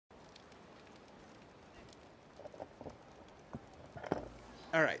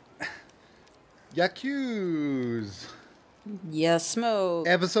All right. Yakuza. Yes, smoke.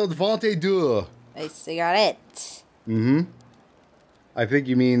 Episode 22. A cigarette. Mm-hmm. I think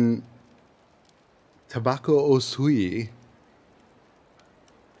you mean tobacco au sui.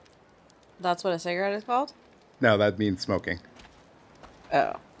 That's what a cigarette is called? No, that means smoking.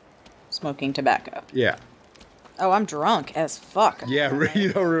 Oh. Smoking tobacco. Yeah. Oh, I'm drunk as fuck. Yeah,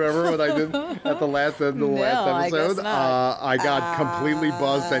 you don't remember what I did at the last episode? I guess not. I got completely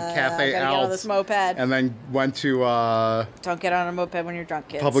buzzed at Cafe gotta get on this moped. and then went to Don't get on a moped when you're drunk,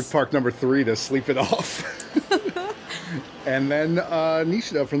 kids. Public Park number 3 to sleep it off. And then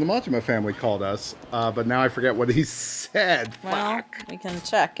Nishida from the Majima family called us, but now I forget what he said. Well, Fuck. we can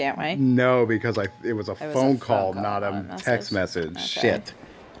check, can't we? No, because it was a phone call, not a text message. Okay. Shit.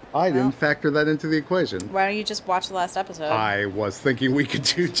 I didn't factor that into the equation. Why don't you just watch the last episode? I was thinking we could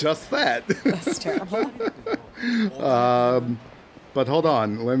do just that. That's terrible. But hold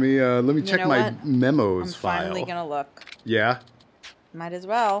on, let me check my memos I'm file. finally gonna look. Yeah. Might as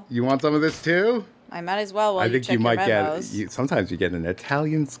well. You want some of this too? I might as well while I think check you might your memos. get. Sometimes you get an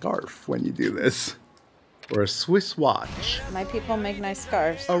Italian scarf when you do this, or a Swiss watch. My people make nice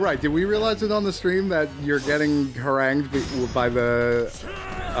scarves. Oh right, did we realize it on the stream that you're getting harangued by the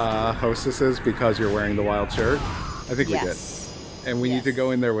hostesses because you're wearing the wild shirt? I think we did. And we need to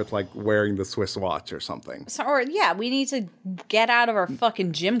go in there with like wearing the Swiss watch or something. So, or yeah, we need to get out of our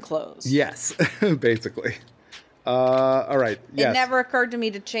fucking gym clothes. Yes, basically. All right. Yes. It never occurred to me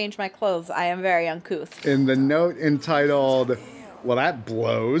to change my clothes. I am very uncouth. In the note entitled, well, that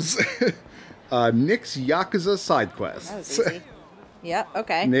blows. Nick's Yakuza side quests. That was easy. Yep,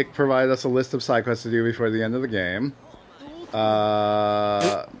 okay. Nick provided us a list of side quests to do before the end of the game.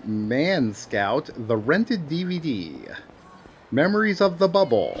 Man Scout, the rented DVD. Memories of the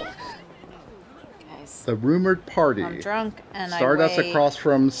Bubble. Guys, The Rumored Party. I'm drunk and Stardust I weigh across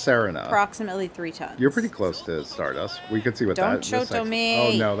from Serena. approximately 3 tons. You're pretty close to Stardust. We could see what Don't that is. choto me.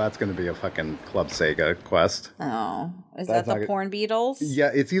 Oh no, that's going to be a fucking Club Sega quest. Oh, is That's that not the porn Beatles?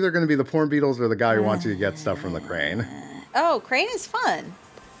 Yeah, it's either going to be the Porn Beatles or the guy who wants you to get stuff from the crane. Oh, Crane is fun.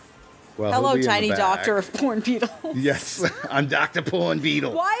 Well, Hello, he'll be in the tiny back. doctor of porn Beatles. Yes, I'm Dr. Porn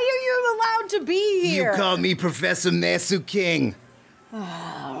Beetle. Why are you allowed to be here? You call me Professor Masu King.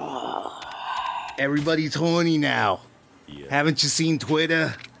 Everybody's horny now. Yeah. Haven't you seen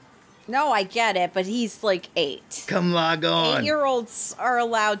Twitter? No, I get it, but he's like 8. Come log on. 8-year-olds are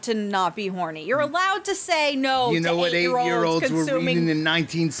allowed to not be horny. You're allowed to say no you know to what 8-year-olds were reading in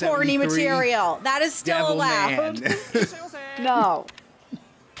 1973? horny material. That is still Devil allowed. Man. No.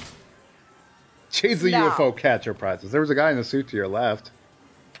 Change the No. UFO catcher prizes. There was a guy in a suit to your left.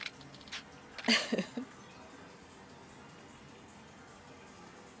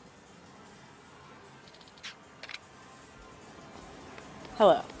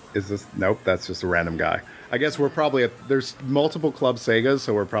 Hello. Is this? Nope, that's just a random guy. I guess we're probably there's multiple Club Segas,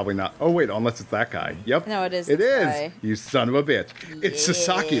 so we're probably not. Oh wait, unless it's that guy. Yep. No, it is. It this is. guy. You son of a bitch. It's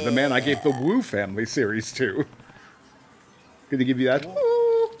Sasaki, the man I gave the Wu family series to. Good to give you that.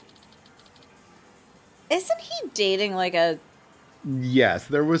 Isn't he dating like a... Yes,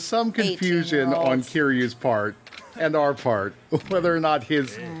 there was some confusion on Kiryu's part and our part whether or not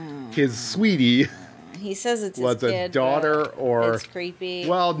his sweetie He says it's his was kid, a daughter but or it's creepy.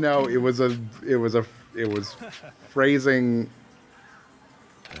 Well, no, it was phrasing.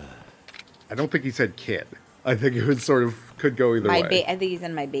 I don't think he said kid. I think it was sort of could go either way. I think he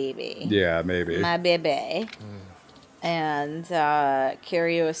said my baby. Yeah, maybe. My baby. And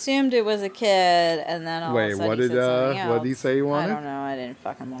Kiryu assumed it was a kid, and then all of a sudden what he did said something else. what did he say he wanted? I don't know. I didn't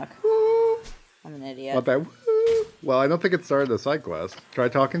fucking look. I'm an idiot. What that? Woo? Well, I don't think it started the side quest. Try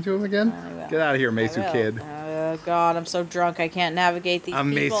talking to him again. Get out of here, Mesu Kid. Oh God, I'm so drunk I can't navigate these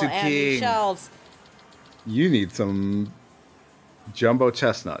I'm people Mesu and these King. shelves. You need some jumbo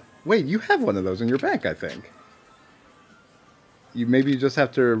chestnut. Wait, you have one of those in your bank, I think. Maybe you just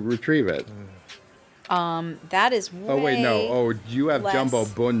have to retrieve it. That is way. Oh wait, no. Oh, you have less. jumbo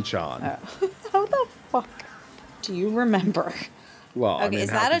bunchan. How the fuck do you remember? Well, Okay, I mean, is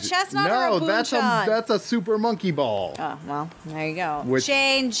how that could a chestnut no, or a that's a super monkey ball. Oh well, there you go. Which-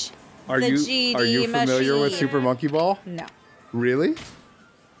 Change Are the you GD familiar with machine. Super Monkey Ball? No. Really?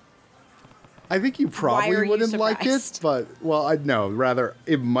 I think you Why are probably you wouldn't like it, surprised? but rather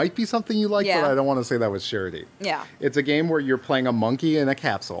it might be something you like, Yeah. but I don't want to say that with surety. Yeah. It's a game where you're playing a monkey in a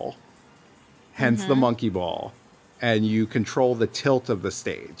capsule, hence the monkey ball, and you control the tilt of the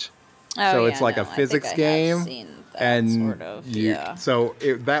stage. Oh, so yeah, it's like no, a physics I think game. I have seen that And sort of, yeah. So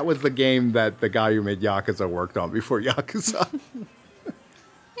that was the game that the guy who made Yakuza worked on before Yakuza.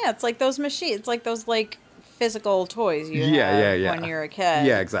 Yeah, it's like those machines. It's like those physical toys you yeah. when you're a kid.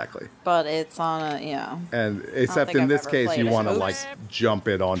 Yeah, exactly. But it's on a, And except in this case, you want to, like, jump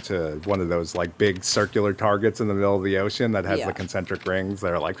it onto one of those, like, big circular targets in the middle of the ocean that has the concentric rings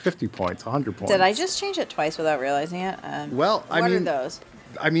that are, like, 50 points, 100 points. Did I just change it twice without realizing it? Well, what are those?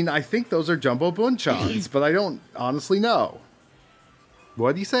 I mean, I think those are jumbo bunchans, but I don't honestly know.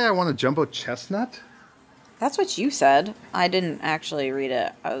 What do you say? I want a jumbo chestnut? That's what you said. I didn't actually read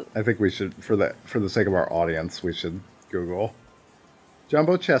it. I think we should, for the sake of our audience, we should Google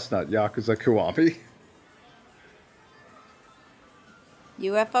jumbo chestnut Yakuza Kiwami.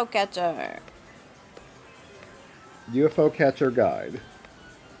 UFO catcher. UFO catcher guide.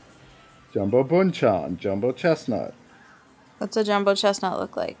 Jumbo bunchan, jumbo chestnut. What's a jumbo chestnut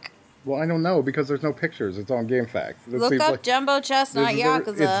look like? Well, I don't know because there's no pictures. It's on GameFAQs. Look up like, jumbo chestnut Yakuza.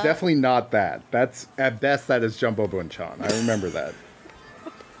 It's definitely not that. That's at best that is jumbo bunchan. I remember that.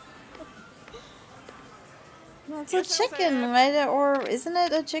 It's a chicken, right? Or isn't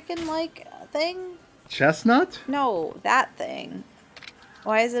it a chicken-like thing? Chestnut? No, that thing.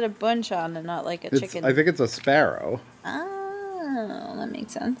 Why is it a bunchan and not like a chicken? I think it's a sparrow. Oh, that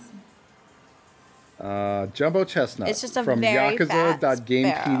makes sense. Jumbo chestnut. It's just a from very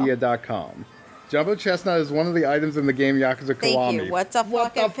yakuza.gamepedia.com. Jumbo chestnut is one of the items in the game Yakuza Kiwami. Thank you. What's a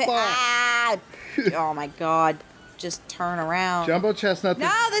fucking Ah! Oh my god. Just turn around. Jumbo chestnut.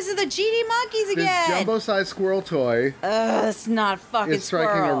 No, this is the GD monkeys again. This jumbo-sized squirrel toy. It's not fucking It's striking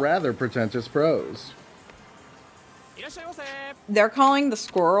squirrel. a rather pretentious prose. They're calling the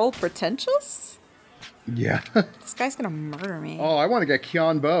squirrel pretentious? Yeah. This guy's gonna murder me. Oh, I want to get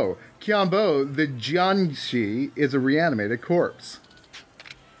Kyanbo. Kyanbo, the Jiangxi, is a reanimated corpse.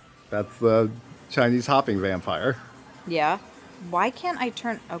 That's the Chinese hopping vampire. Yeah. Why can't I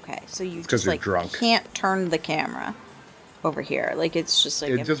turn... Okay, so you just, you're like, drunk. can't turn the camera over here. Like, it's just,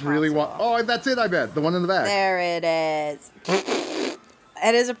 like, it just really wants... Oh, that's it, I bet. The one in the back. There it is.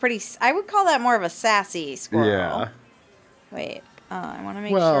 It is a pretty... I would call that more of a sassy squirrel. Yeah. Wait. I want to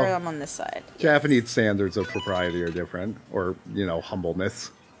make sure I'm on this side. Japanese standards of propriety are different. Or, humbleness.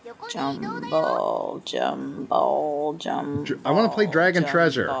 Jumbo. I want to play Dragon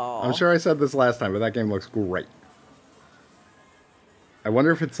Treasure. I'm sure I said this last time, but that game looks great. I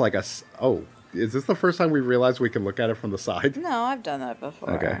wonder if it's like a... Oh, is this the first time we realized we can look at it from the side? No, I've done that before.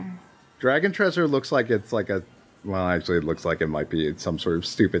 Okay. Dragon Treasure looks like it's like a... Well, actually, it looks like it might be some sort of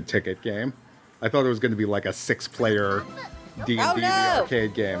stupid ticket game. I thought it was going to be like a 6-player D&D the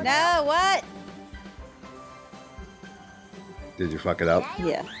arcade game. No, what? Did you fuck it up?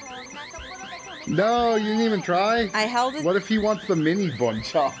 Yeah. No, you didn't even try? I held it... What if he wants the mini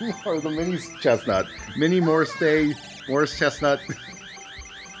bunchong? Or the mini chestnut? Mini Morse chestnut...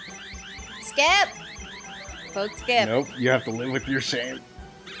 Skip! Vote skip. Nope, you have to live with your shame.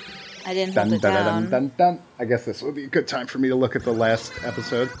 I didn't hold it down. I guess this would be a good time for me to look at the last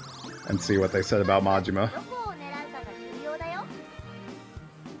episode and see what they said about Majima.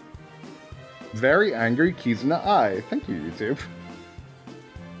 Very angry Kizuna Eye. Thank you, YouTube.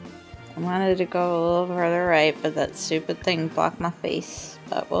 I wanted to go a little further right, but that stupid thing blocked my face.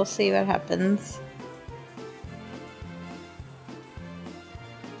 But we'll see what happens.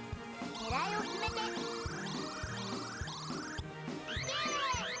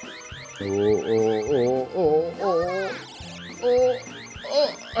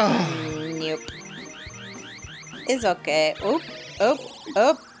 Nope. It's okay. Oop.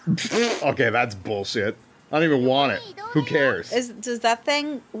 Okay, that's bullshit. I don't even want it. Who cares? Does that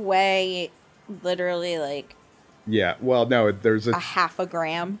thing weigh literally like... Yeah, well, no, there's a half a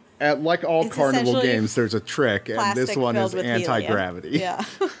gram? At like all carnival games, there's a trick, and this one is anti-gravity. Yeah.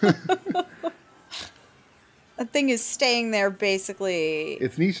 That thing is staying there basically.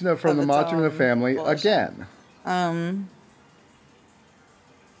 It's Nishina from the Majima family again.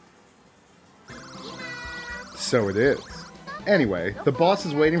 So it is. Anyway, the boss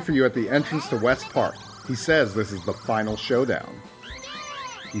is waiting for you at the entrance to West Park. He says this is the final showdown.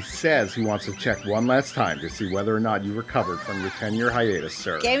 He says he wants to check one last time to see whether or not you recovered from your 10-year hiatus,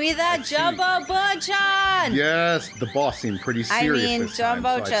 sir. Give me that jumbo bunchan! Yes, the boss seemed pretty serious this time, so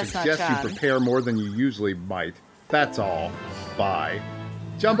I suggest you prepare more than you usually might. That's all. Bye.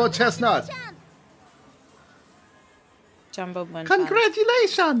 Jumbo chestnut! Jumbo bunchan.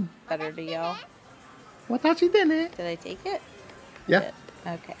 Congratulations! Better to yell. Watashi dene. Did I take it? Yeah.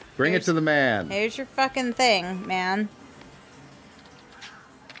 Okay. Bring it to the man. Here's your fucking thing, man.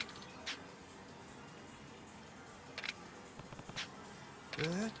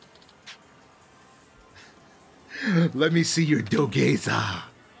 Let me see your dogeza.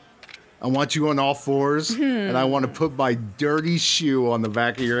 I want you on all fours, and I want to put my dirty shoe on the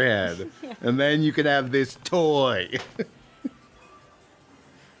back of your head. And then you can have this toy.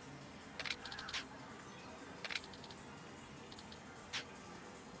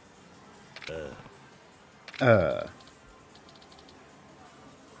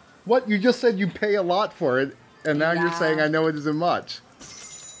 What? You just said you pay a lot for it, and now you're saying I know it isn't much.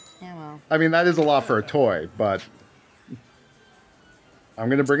 Yeah, well. I mean, that is a lot for a toy, but I'm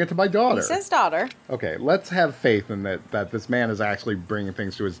going to bring it to my daughter. He says daughter. Okay, let's have faith in that this man is actually bringing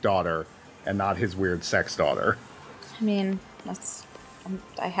things to his daughter and not his weird sex daughter. I mean, that's...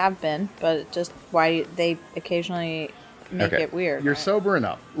 I have been, but just why they occasionally make it weird. You're sobering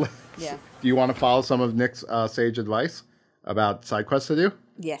up. Yeah. Do you want to follow some of Nick's sage advice about side quests to do?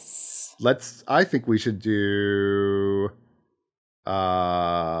 Yes. I think we should do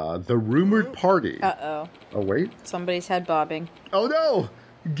the rumored party. Uh-oh. Oh, wait. Somebody's head bobbing. Oh, no.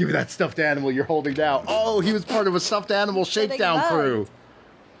 Give me that stuffed animal you're holding now. Oh, he was part of a stuffed animal shakedown crew.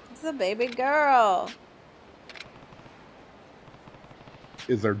 It's a baby girl.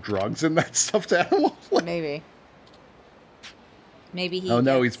 Is there drugs in that stuffed animal? Maybe. Maybe he. Oh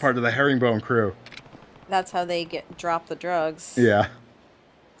no, he's part of the herringbone crew. That's how they drop the drugs. Yeah.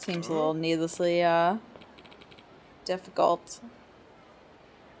 Seems a little needlessly difficult.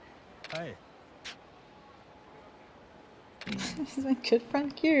 Hi. He's my good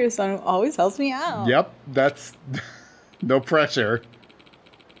friend Kiryu-san, who always helps me out. Yep, that's no pressure.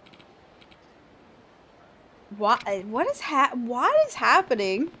 What is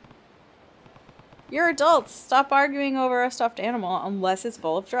happening? You're adults. Stop arguing over a stuffed animal unless it's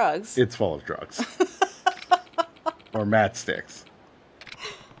full of drugs. It's full of drugs. Or matchsticks.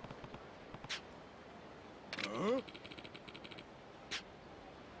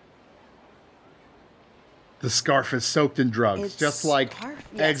 The scarf is soaked in drugs, just like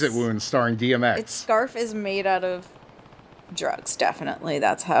Exit Wounds starring DMX. Its scarf is made out of drugs, definitely.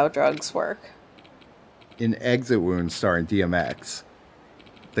 That's how drugs work. In Exit Wounds starring DMX,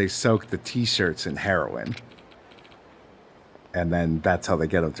 they soak the t-shirts in heroin. And then that's how they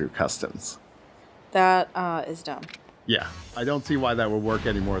get them through customs. That is dumb. Yeah, I don't see why that would work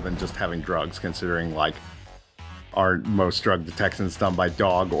any more than just having drugs, considering, like, our most drug detections done by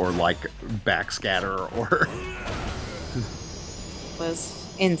dog or, like, backscatter or...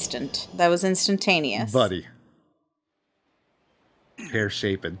 was instant. That was instantaneous. Buddy.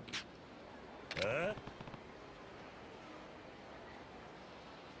 Hair-shapen.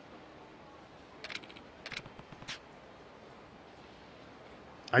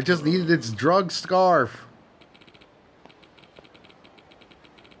 I just needed its drug scarf.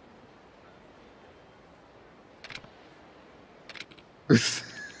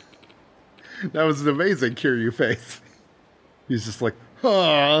 That was an amazing Kiryu face. He's just like,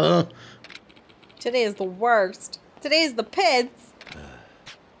 huh. Today is the worst. Today is the pits.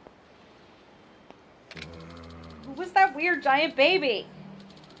 Who was that weird giant baby?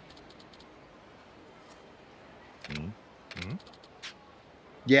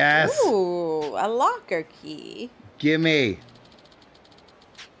 Yes. Ooh, a locker key. Gimme.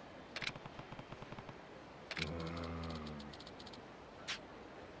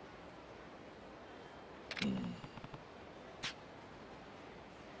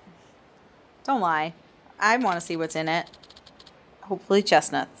 Don't lie. I want to see what's in it. Hopefully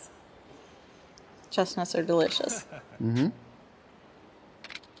chestnuts. Chestnuts are delicious. Mm-hmm.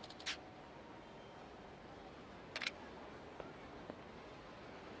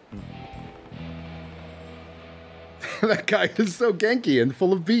 That guy is so Genki and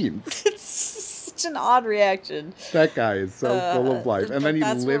full of beans. It's such an odd reaction. That guy is so full of life. And then he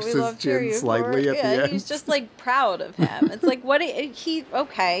lifts his chin slightly at the end. He's just like proud of him. It's like, what he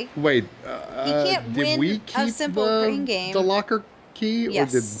okay. Wait, he can't did win we keep a simple green game. The locker key?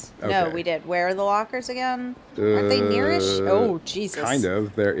 Yes. Or did, okay. No, we did. Where are the lockers again? Aren't they nearish? Oh, Jesus. Kind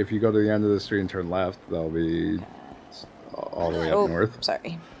of. There. If you go to the end of the street and turn left, they'll be all the way up north.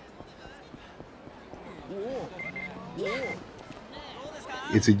 Sorry.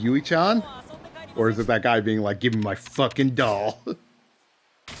 Is it Yui-chan? Or is it that guy being like, give me my fucking doll?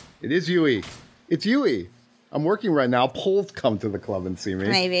 It is Yui. It's Yui. I'm working right now. Polls come to the club and see me.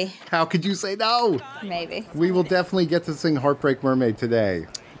 Maybe. How could you say no? Maybe. We will definitely get to sing Heartbreak Mermaid today.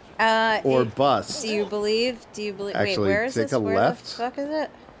 Or Bust. Do you believe? Actually, wait, where is take this? a Where left. the fuck is it?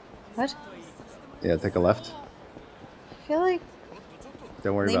 What? Yeah, take a left. I feel like...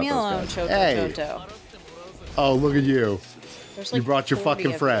 Don't worry Leave me about alone, those guys. Choto Hey. Choto. Oh, look at you. There's You like brought your 40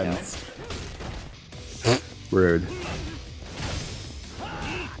 fucking of friends. Rude.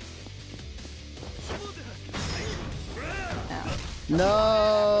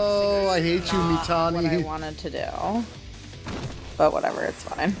 No, I hate you, Not what I Mitani. wanted to do. But whatever, it's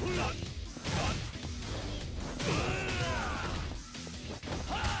fine.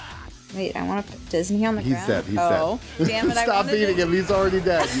 Wait, I want to put Disney on the He's ground. dead. He's dead. Damn it! Stop beating him. He's already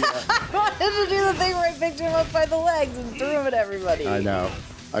dead. Yeah. I wanted to do the thing where I picked him up by the legs and threw him at everybody. I know.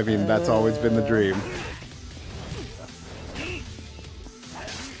 I mean, that's always been the dream.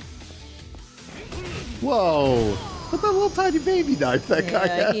 Whoa! What's that little tiny baby knife that guy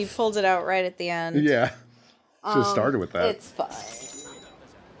has? He pulled it out right at the end. Yeah. Should have started with that. It's fine.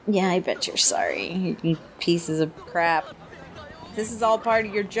 Yeah, I bet you're sorry, you pieces of crap. This is all part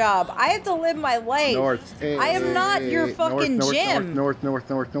of your job. I have to live my life. North. Hey, I am not your fucking north, gym. North.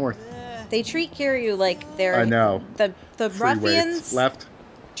 They treat Kiryu like they're... I know. The Free weights. ruffians Left.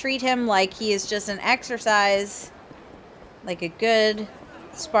 treat him like he is just an exercise, like a good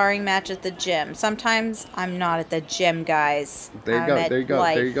sparring match at the gym. Sometimes I'm not at the gym, guys. There you I'm go. at There you go.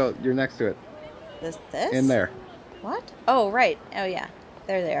 life. There you go. You're next to it. This? In there. What? Oh, right. Oh, yeah.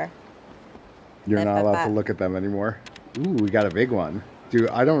 There they are. You're not allowed to look at them anymore. Ooh, we got a big one. Dude,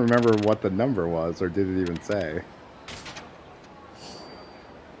 I don't remember what the number was, or did it even say?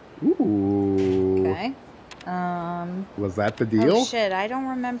 Ooh. Okay. Was that the deal? Oh, shit. I don't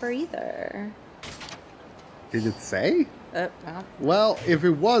remember either. Did it say? No. Well, if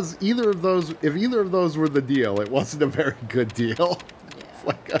it was either of those, if either of those were the deal, it wasn't a very good deal. Yeah. It's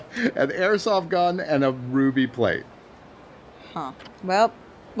like an airsoft gun and a ruby plate. Huh. Well,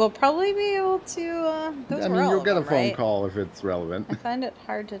 we'll probably be able to, those I were mean, all you'll of get a them, phone right? call if it's relevant. I find it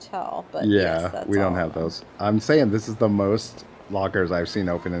hard to tell, but Yeah, yes, that's we don't all have of them. those. I'm saying this is the most lockers I've seen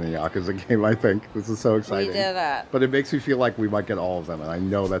open in a Yakuza game, I think. This is so exciting. We did that. But it makes me feel like we might get all of them, and I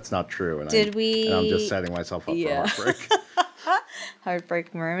know that's not true. And Did we... And I'm just setting myself up for heartbreak.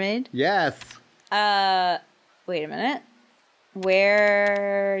 Heartbreak Mermaid? Yes! Wait a minute.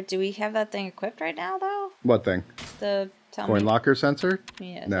 Where... Do we have that thing equipped right now, though? What thing? The... Tell Coin me. locker sensor?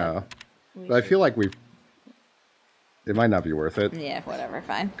 Yeah. No. We But I should- feel like we've... It might not be worth it. Yeah, whatever,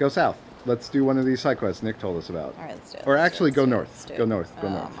 fine. Go south. Let's do one of these side quests Nick told us about. Alright, let's do it. Or let's do actually, it, go let's do it, north. let's do Go it. north. Go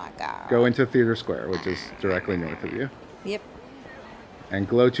north. Oh my god. Go into Theater Square, which is directly north of you. Yep. And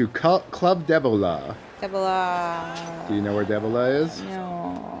go to Club Debola. Kabbalah. Do you know where Debola is?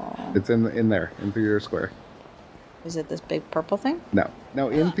 No. It's in there, in Theater Square. Is it this big purple thing? No,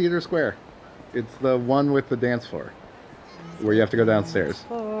 in Theater Square. It's the one with the dance floor. Where you have to go downstairs.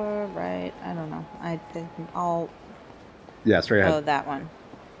 Floor, right. I don't know. I think I'll... Yeah, straight ahead. Oh, that one.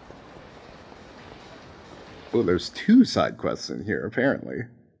 Oh, there's 2 side quests in here, apparently.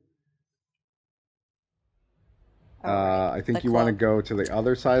 Alright. I think The you want to club. go to the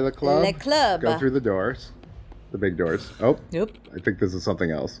other side of the club. Le club. Go through the doors. The big doors. Oh, Nope. I think this is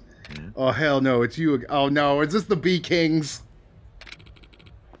something else. Oh, hell no, it's you. Oh, no, is this the Bee Kings?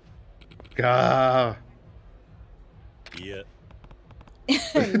 Gah. Yeah.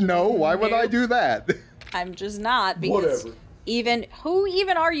 No, why would I do that? I'm just not, because Whatever. who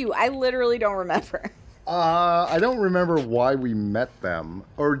even are you? I literally don't remember. I don't remember why we met them.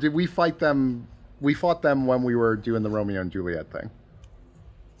 Or did we fight them? We fought them when we were doing the Romeo and Juliet thing.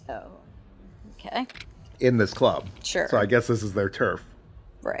 Oh. Okay. In this club. Sure. So I guess this is their turf.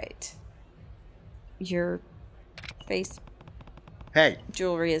 Right. Your face Hey,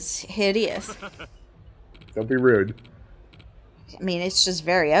 jewelry is hideous. don't be rude. I mean, it's just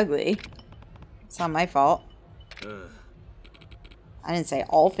very ugly. It's not my fault. I didn't say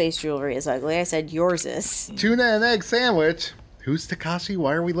all face jewelry is ugly. I said yours is. Tuna and egg sandwich. Who's Takashi?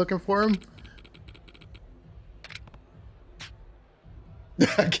 Why are we looking for him?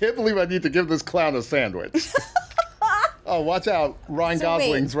 I can't believe I need to give this clown a sandwich. Oh, watch out. Ryan So wait.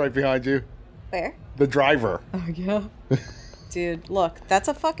 Gosling's right behind you. Where? The driver. Oh, yeah. Dude, look, that's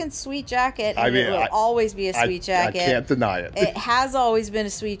a fucking sweet jacket. And I mean, it will always be a sweet jacket. I can't deny it. It has always been a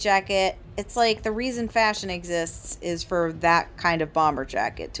sweet jacket. It's like the reason fashion exists is for that kind of bomber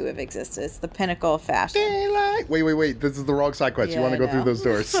jacket to have existed. It's the pinnacle of fashion. Daylight. Wait. This is the wrong side quest. Yeah, You want to I go through know. those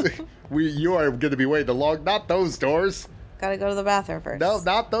doors. You are going to be waiting along. Not those doors. Gotta go to the bathroom first. No,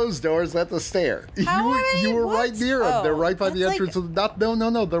 not those doors. That's a stair. How You were what? right near them. They're Oh, right by the that's entrance like- of the...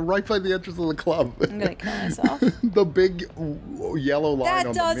 No. They're right by the entrance of the club. I'm gonna kill myself. The big yellow line That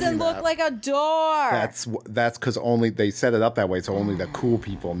on doesn't the look mini-map. like a door. That's because only they set it up that way, so only the cool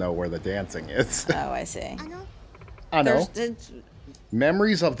people know where the dancing is. Oh, I see. I know. There's-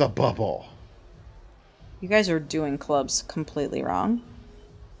 Memories of the bubble. You guys are doing clubs completely wrong.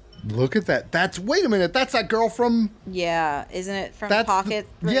 Look at that. Wait a minute. That's that girl from. Yeah, isn't it from That's Pocket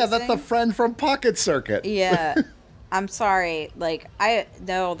yeah, that's the Racing? friend from Pocket Circuit. Yeah. I'm sorry. Like,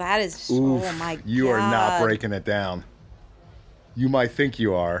 no, that is... Oof, oh, my God. you are not breaking it down. You might think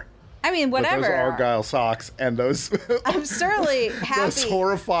you are. I mean, whatever. But those Argyle socks and those I'm certainly happy. those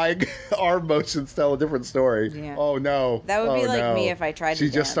horrifying arm motions tell a different story. Yeah. Oh no. That would be like no. me if I tried to She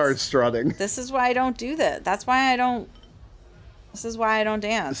just dance. started strutting. This is why I don't do that. That's why I don't. This is why I don't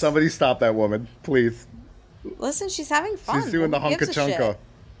dance. Somebody stop that woman, please. Listen, she's having fun. She's doing the Who gives a hunka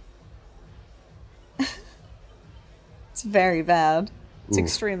chunka. It's very bad. It's Ooh.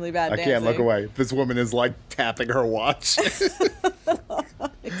 extremely bad I dancing. can't look away. This woman is like tapping her watch.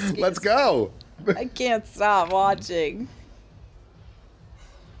 Let's go. I can't stop watching.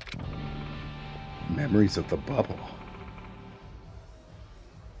 Memories of the bubble.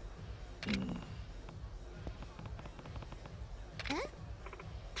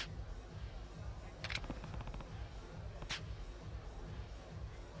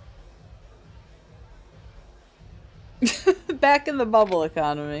 Back in the bubble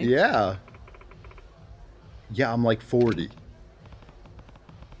economy. Yeah. Yeah, I'm like 40.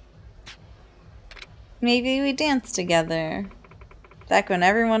 Maybe we dance together. Back when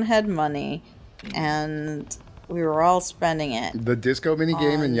everyone had money and we were all spending it. The disco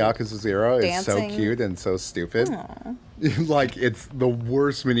minigame in Yakuza 0 is so dancing. cute and so stupid. Aw. Like, it's the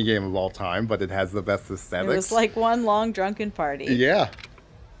worst minigame of all time, but it has the best It aesthetics. was like one long drunken party. Yeah.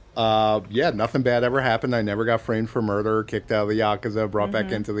 Yeah, nothing bad ever happened. I never got framed for murder, kicked out of the Yakuza, brought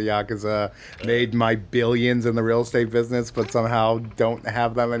back into the Yakuza, made my billions in the real estate business, but somehow don't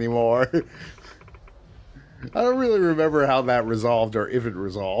have them anymore. I don't really remember how that resolved or if it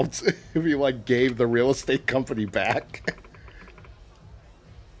resolved. If you, like, gave the real estate company back.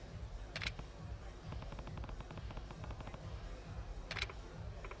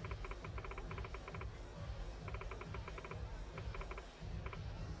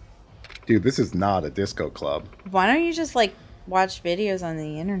 Dude, this is not a disco club. Why don't you just like watch videos on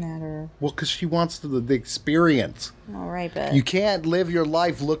the internet or? Well, because she wants the experience. All right, but You can't live your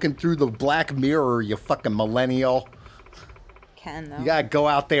life looking through the black mirror, you fucking millennial. can though. You gotta go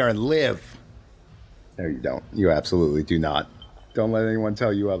out there and live. No, you don't. You absolutely do not. Don't let anyone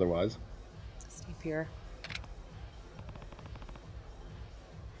tell you otherwise. Stay pure.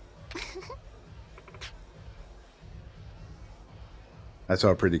 I saw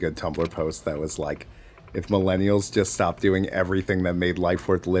a pretty good Tumblr post that was like, if millennials just stopped doing everything that made life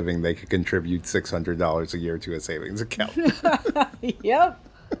worth living, they could contribute $600 a year to a savings account. Yep.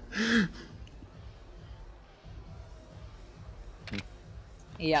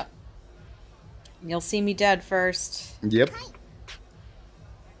 Yep. You'll see me dead first. Yep.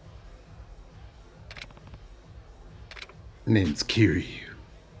 Name's Kiryu.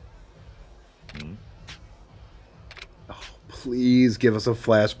 Oh, please give us a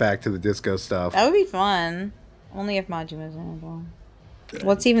flashback to the disco stuff. That would be fun. Only if Majima's in it, though.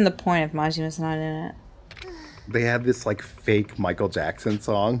 What's even the point if Majima's not in it? They had this like fake Michael Jackson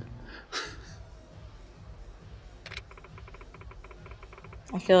song.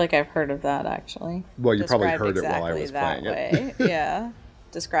 I feel like I've heard of that, actually. Well, you probably Described heard it while I was exactly playing that way. Yeah.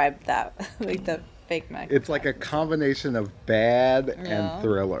 Describe that. Like the fake Michael It's like a combination of bad Yeah. and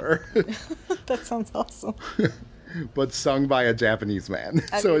thriller, That sounds awesome. but sung by a Japanese man.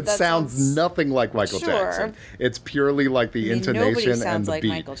 I So mean, it that sounds sounds- nothing like Michael Sure. Jackson. It's purely like the I mean, nobody intonation and sounds the like beat.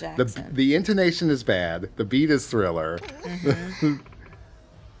 Michael Jackson. The intonation is bad. The beat is thriller. Mm-hmm.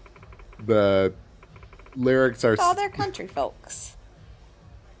 The lyrics are. Oh, they're country folks.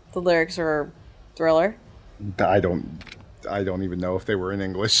 The lyrics are thriller. I don't even know if they were in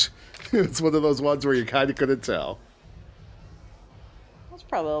English. It's one of those ones where you kind of couldn't tell. That's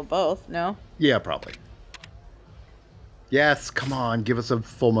probably both, no? Yeah, probably. Yes, come on, give us a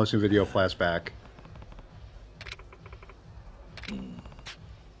full motion video flashback.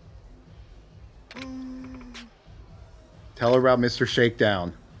 Tell her about Mr.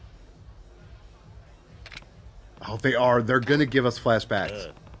 Shakedown. Oh, they are. They're gonna give us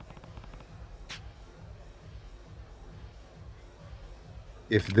flashbacks.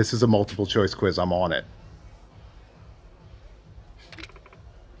 If this is a multiple choice quiz, I'm on it.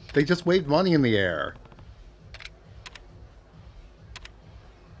 They just waved money in the air.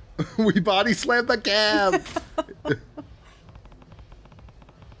 We body slammed the cab.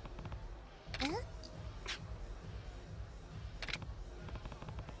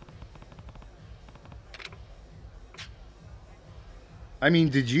 I mean,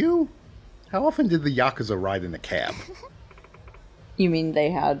 did you? How often did the Yakuza ride in a cab? You mean they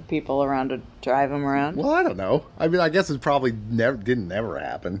had people around to drive them around? Well, I don't know. I mean, I guess it probably never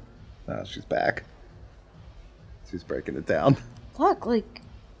happen. Oh, she's back. She's breaking it down. Look, like...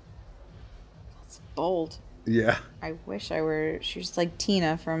 That's bold. Yeah. I wish I were. She's like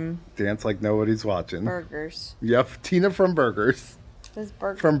Tina from Dance like nobody's watching. Burgers. Yep, Tina from Burgers. This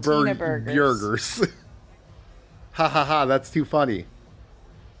From Tina Burgers. Burgers. Ha ha ha, that's too funny.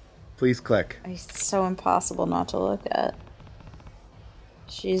 Please click. It's so impossible not to look at.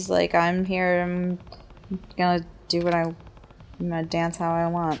 She's like, I'm here, I'm gonna do what I'm gonna dance how I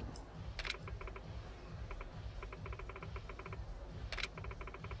want.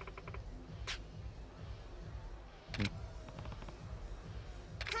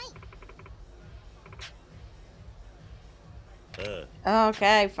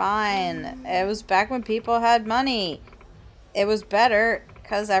 Okay, fine. It was back when people had money. It was better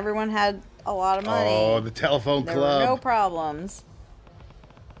because everyone had a lot of money. Oh, the telephone there club. Were no problems.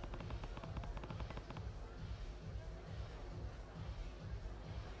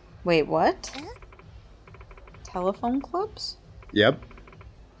 Wait, what? Telephone clubs? Yep.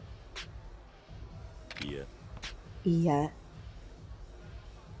 Yeah. Yeah.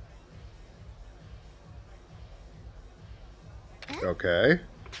 Okay.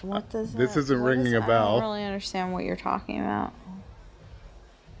 What does This that- isn't what ringing is- a bell. I don't really understand what you're talking about.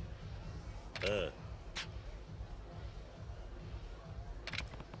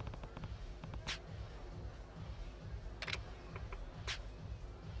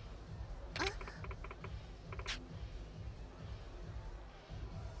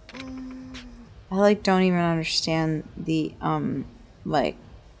 I like don't even understand the like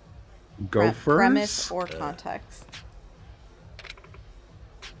Gophers? premise or context.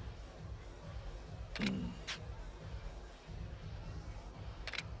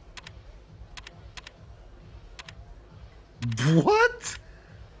 What?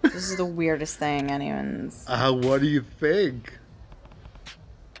 This is the weirdest thing anyone's. What do you think?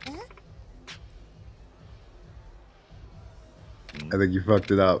 I think you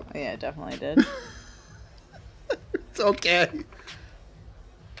fucked it up. Oh, yeah, definitely did. It's okay.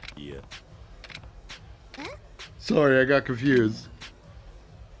 Yeah. Sorry, I got confused.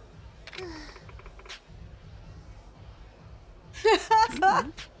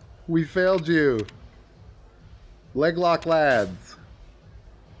 We failed you. Leg lock lads.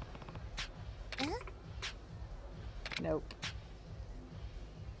 Nope.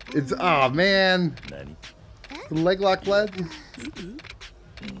 It's man. Nanny. The leg lock lads.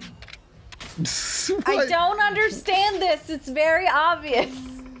 I don't understand this. It's very obvious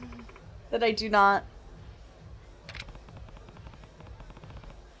that I do not.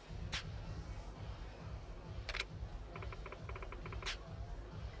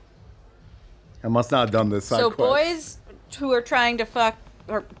 I must not have done this side So quest. boys who are trying to fuck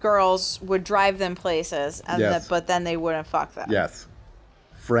girls would drive them places, and Yes. but then they wouldn't fuck them. Yes.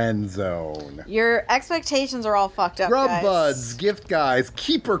 Friend zone. Your expectations are all fucked up, Grub guys. buds, gift guys,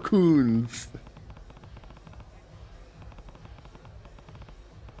 keeper coons.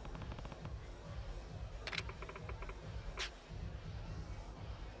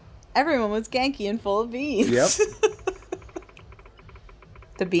 Everyone was ganky and full of beans. Yep.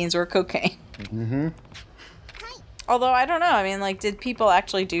 The beans were cocaine. Mm-hmm. Although I don't know. I mean, like, did people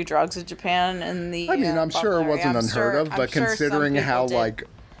actually do drugs in Japan in the? I mean, I'm sure it bubble area? wasn't I'm unheard sure- of, I'm but sure some considering people how did. like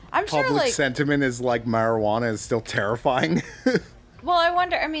I'm sure, public like, sentiment is like marijuana is still terrifying. well, I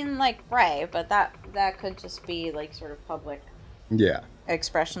wonder. I mean, like, right, but that could just be like sort of public Yeah.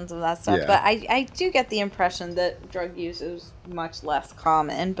 expressions of that stuff. Yeah. But I do get the impression that drug use is much less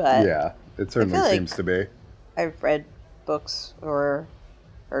common. But Yeah, it certainly like- seems to be. I've read books or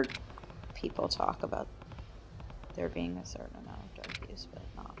heard people talk about there being a certain amount of drug use, but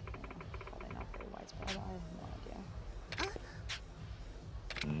not, probably not very widespread. I have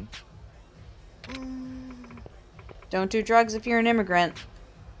no idea. Don't do drugs if you're an immigrant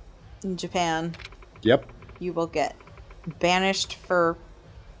in Japan. Yep. You will get banished for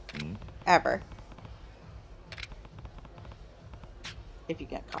ever if you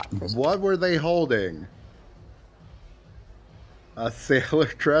get caught. What were they holding? A sailor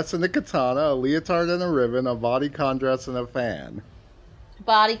dress and a katana, a leotard and a ribbon, a bodycon dress and a fan.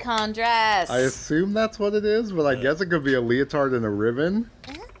 Bodycon dress. I assume that's what it is, but I guess it could be a leotard and a ribbon.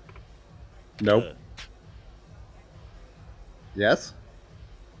 Nope. Yes?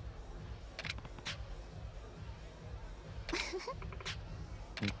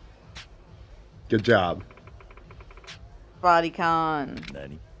 Good job. Bodycon.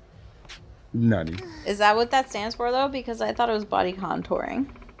 Nanny. Nutty. Is that what that stands for, though? Because I thought it was body contouring.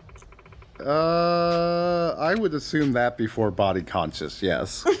 I would assume that before body conscious,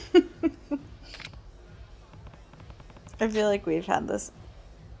 yes. I feel like we've had this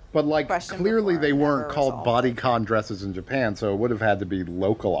But, like, question clearly before they and weren't never called resolved. bodycon dresses in Japan, so it would have had to be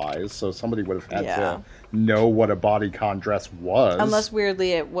localized. So somebody would have had Yeah. to know what a bodycon dress was. Unless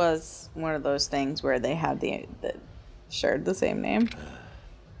weirdly it was one of those things where they had the shared the same name.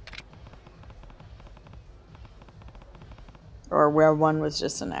 Or where one was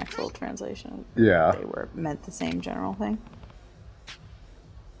just an actual translation. Yeah. They were meant the same general thing.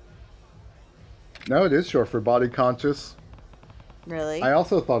 No, it is short for body conscious. Really? I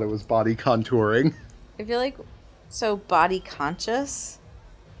also thought it was body contouring. I feel like so body conscious.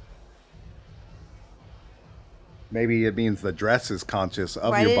 Maybe it means the dress is conscious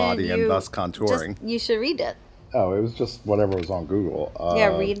of Why your didn't body and you thus contouring. You should read it. Oh, it was just whatever was on Google.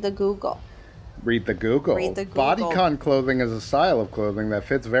 Yeah, read the Google. Read the Google. Read the Google. Bodycon clothing is a style of clothing that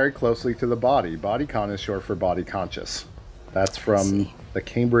fits very closely to the body. Bodycon is short for body conscious. That's from the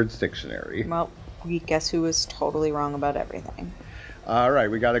Cambridge Dictionary. Well, we guess who was totally wrong about everything. All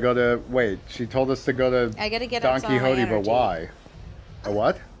right, we got to go to... Wait, she told us to go to I gotta get Don out some of my Quixote, but energy. why? A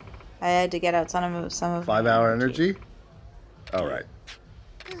what? I had to get out some of 5 my hour energy? All right.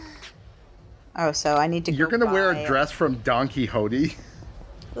 Oh, so I need to. You're going going to wear a dress from Don Quixote?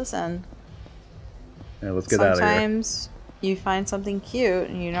 Listen. Yeah, let's get out of here. Sometimes you find something cute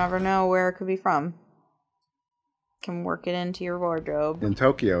and you never know where it could be from. Can work it into your wardrobe. In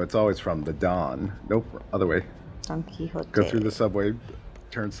Tokyo, it's always from the Don. Nope, other way. Don Quixote. Go through the subway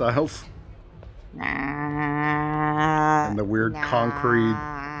turnstiles. And the weird concrete.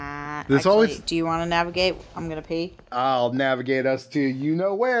 There's Actually, always... do you want to navigate? I'm gonna pee. I'll navigate us to you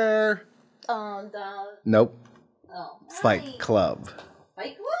know where. Nope. Oh, Fight Club.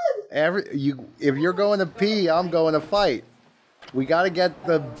 Fight Club. If you're going to pee, I'm going to fight. We got to get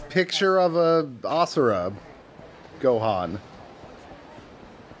the picture of a Asura Gohan.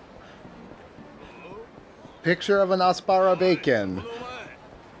 Picture of an Aspara Bacon.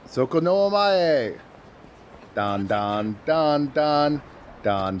 Soko no omae. Don don don don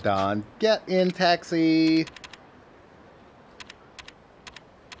don don. Get in taxi.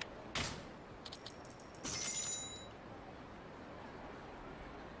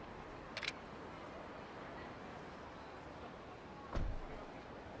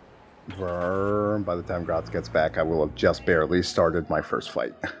 By the time Gratz gets back, I will have just barely started my first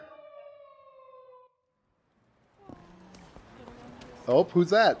fight. Oh,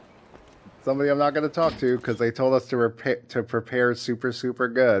 who's that? Somebody I'm not going to talk to because they told us to prepare super, super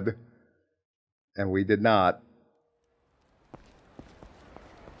good. And we did not.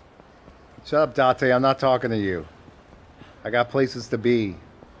 Shut up, Date. I'm not talking to you. I got places to be.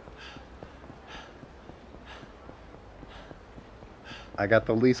 I got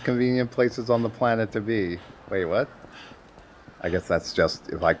the least convenient places on the planet to be. Wait, what? I guess that's just,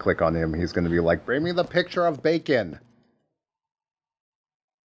 if I click on him, he's going to be like, bring me the picture of bacon.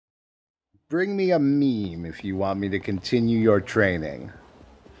 Bring me a meme if you want me to continue your training.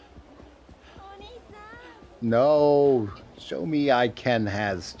 No, show me I Ken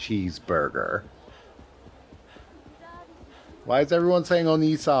has cheeseburger. Why is everyone saying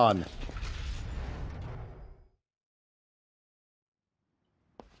Onisan?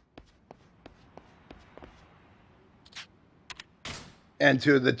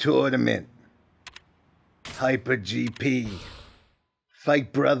 Enter the tournament. Hyper GP.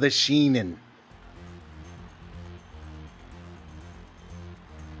 Fight Brother Sheenan.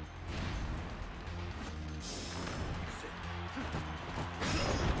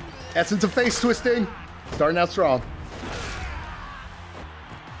 Essence of face twisting. Starting out strong.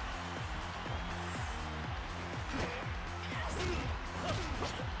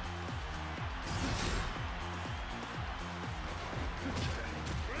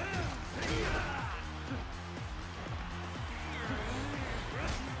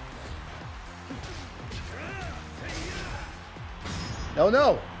 Oh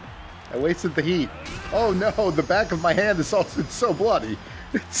no! I wasted the heat. Oh no, the back of my hand is also so bloody.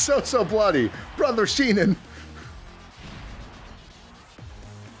 It's so bloody. Brother Sheenan.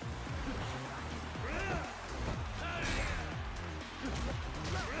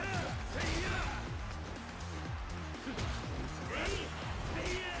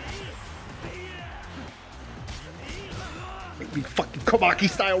 Make me fucking Komaki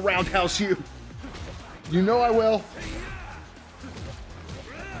style roundhouse you. You know I will.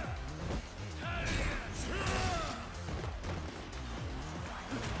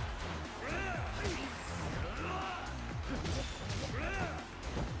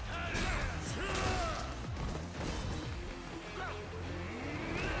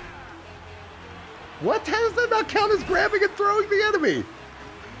 What? How does that not count as grabbing and throwing the enemy?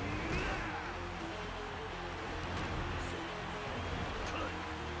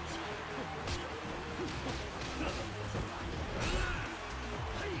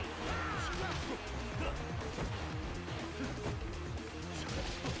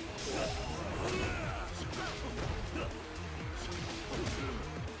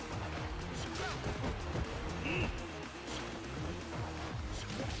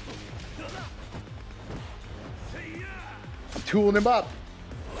 tooling him up.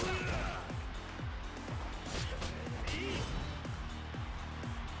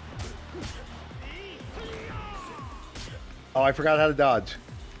 Oh, I forgot how to dodge.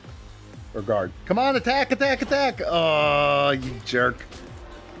 Or guard. Come on, attack, attack, attack! Oh, you jerk.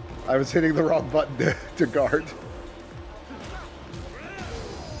 I was hitting the wrong button to guard.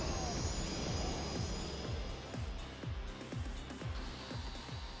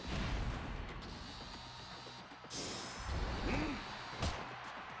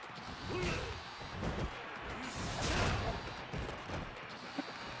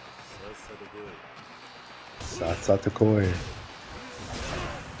 Sasatakoi. I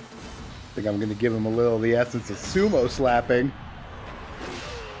think I'm gonna give him a little of the essence of sumo slapping.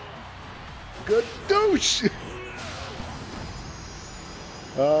 Good douche!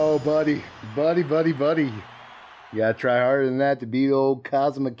 Oh, buddy. Buddy, buddy, buddy. You gotta try harder than that to beat old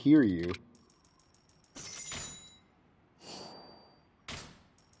Kazuma Kiryu.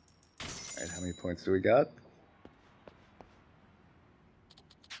 Alright, how many points do we got?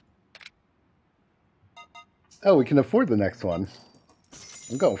 Oh, we can afford the next one.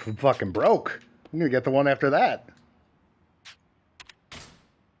 I'm going for fucking broke. I'm gonna get the one after that.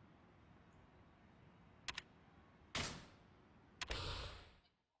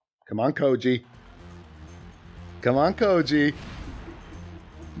 Come on, Koji. Come on, Koji.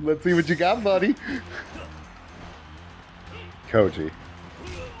 Let's see what you got, buddy. Koji.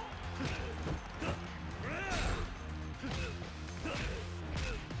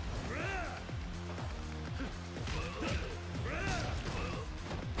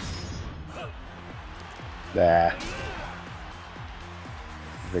 Nah. I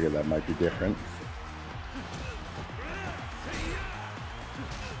figured that might be different.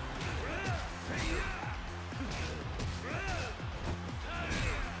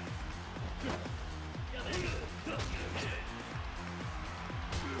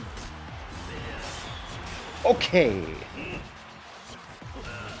 Okay.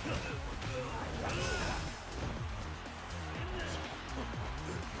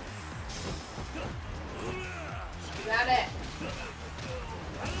 Got it.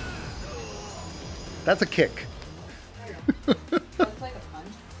 That's a kick. Looks like a punch.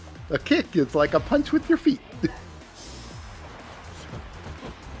 A kick is like a punch with your feet.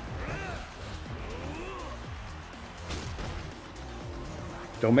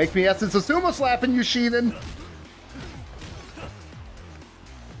 Don't make me essence of sumo slapping you, Sheenan.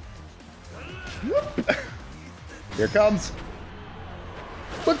 Whoop. Here it comes.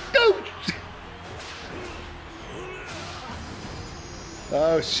 But go!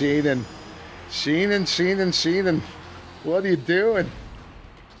 Oh, Sheenan. Sheenan. What are you doing?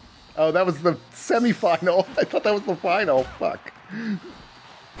 Oh, that was the semi-final. I thought that was the final. Fuck.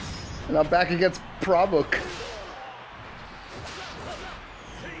 And I'm back against Prabhuk.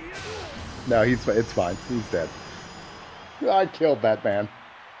 No, it's fine. He's dead. I killed that man.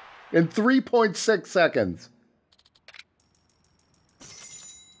 In 3.6 seconds.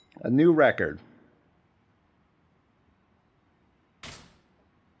 A new record.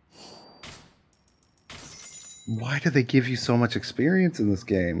 Why do they give you so much experience in this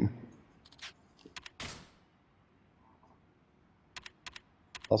game?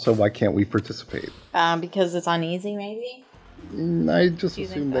 Also, why can't we participate? Because it's on easy, maybe? I just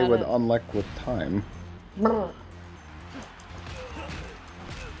assumed they would unlock with time.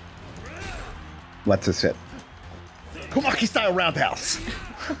 Let's just hit. Komaki style roundhouse!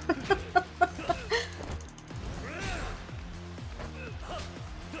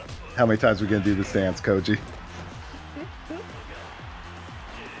 How many times are we gonna do this dance, Koji?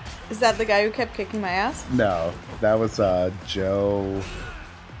 Is that the guy who kept kicking my ass? No, that was Joe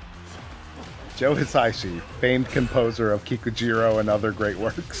Hisaishi, famed composer of Kikujiro and other great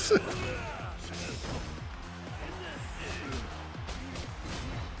works.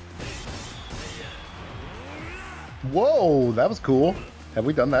 Whoa, that was cool. Have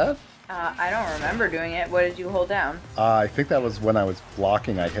we done that? I don't remember doing it. What did you hold down? I think that was when I was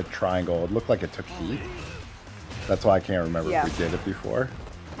blocking, I hit triangle. It looked like it took heat. That's why I can't remember if we did it before.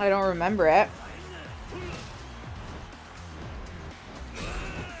 I don't remember it.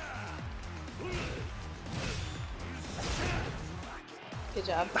 Good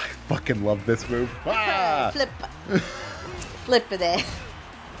job. I fucking love this move. Ah! Flip. Flip it there.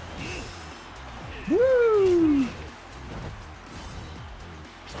 Woo!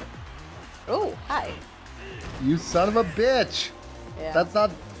 Oh, hi. You son of a bitch! Yeah. That's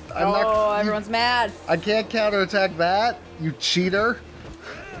not... Everyone's mad. I can't counterattack that, you cheater.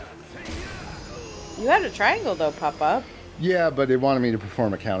 You had a triangle, though, pop up. Yeah, but it wanted me to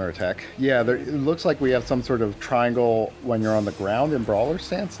perform a counterattack. Yeah, it looks like we have some sort of triangle when you're on the ground in brawler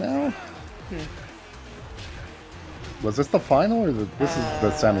stance now. Was this the final or this is the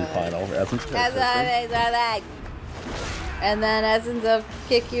semi-final? And then Essence of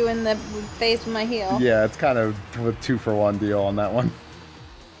kick you in the face with my heel. Yeah, it's kind of a 2-for-1 deal on that one.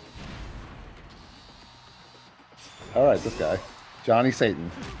 All right, this guy, Johnny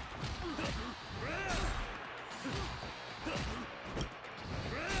Satan.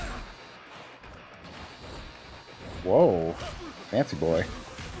 Whoa, fancy boy.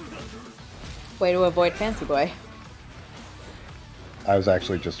 Way to avoid fancy boy. I was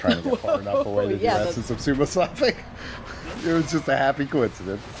actually just trying to get far enough away to do Essence of sumo slapping. It was just a happy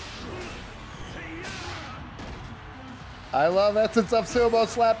coincidence. I love Essence of sumo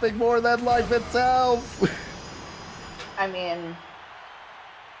slapping more than life itself. I mean,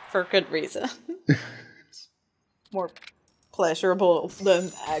 for good reason. More pleasurable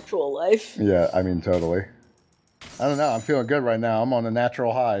than actual life. Yeah, I mean, totally. I don't know. I'm feeling good right now. I'm on a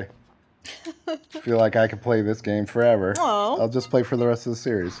natural high. Feel like I could play this game forever. Aww. I'll just play for the rest of the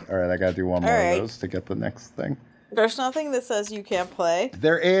series. All right, I gotta do one more of those to get the next thing. There's nothing that says you can't play.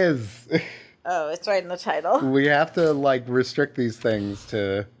 There is. Oh, it's right in the title. We have to like restrict these things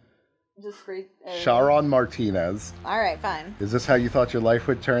to Just read. Sharon Martinez. All right, fine. Is this how you thought your life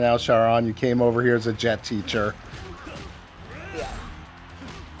would turn out, Sharon? You came over here as a jet teacher. Yeah.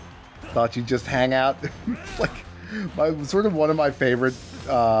 Thought you'd just hang out. Like, sort of one of my favorite.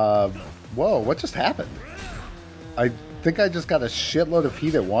 Whoa, what just happened? I think I just got a shitload of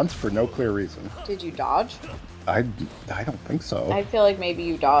heat at once for no clear reason. Did you dodge? I don't think so. I feel like maybe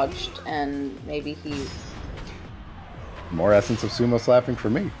you dodged and maybe he... More Essence of sumo slapping for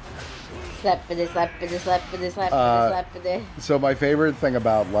me. Slap for this, slap for this, slap for this, slap for this, slap for this. So my favorite thing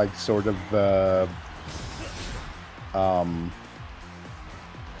about like sort of the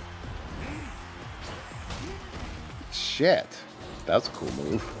shit. That's a cool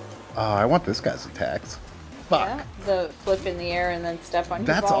move. Oh, I want this guy's attacks. Fuck. Yeah, the flip in the air and then step on your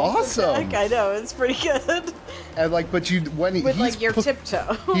That's balls awesome. attack. I know, it's pretty good. And like, but you when With he's like your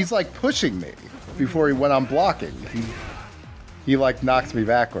tiptoe. he's like pushing me before he went on blocking. He like knocks me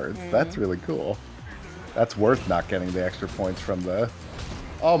backwards. That's really cool. That's worth not getting the extra points from the.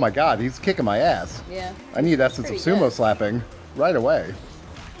 Oh my god, he's kicking my ass. Yeah. I need Essence of sumo good. slapping right away.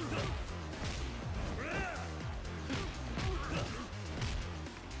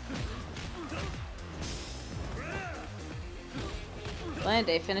 Land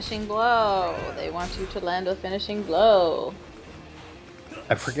a finishing blow. They want you to land a finishing blow.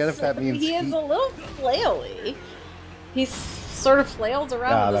 I forget if that means He is a little flaily. He sort of flails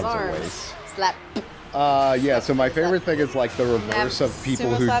around with his arms. Slap. Yeah, so my favorite thing is like the reverse of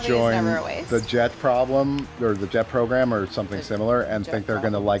people who join the jet problem or the jet program or something similar and think they're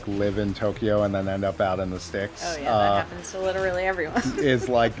going to like live in Tokyo and then end up out in the sticks. Oh yeah, that happens to literally everyone. Is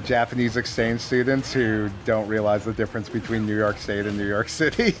like Japanese exchange students who don't realize the difference between New York State and New York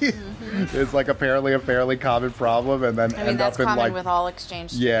City. It's like apparently a fairly common problem and then end up in like with all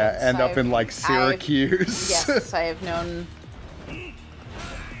exchange students. Yeah, end up in like Syracuse. Yes, I have known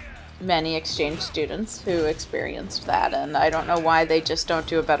many exchange students who experienced that, and I don't know why they just don't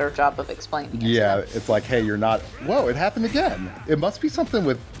do a better job of explaining it. Yeah, it's like, hey, you're not. Whoa, it happened again. It must be something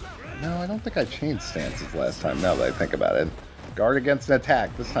with. No, I don't think I changed stances last time. Now that I think about it, guard against an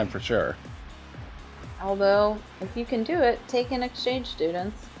attack this time for sure. Although, if you can do it, take in exchange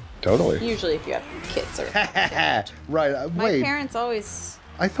students. Totally. Usually, if you have kids or. Right. My Wait. parents always.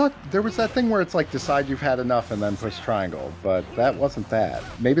 I thought there was that thing where it's like decide you've had enough and then push triangle, but that wasn't that.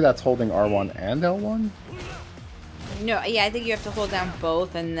 Maybe that's holding R1 and L1? No, yeah, I think you have to hold down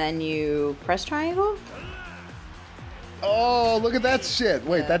both and then you press triangle? Oh, look at that shit.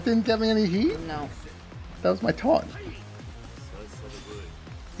 Wait, that didn't get me any heat? No. That was my taunt.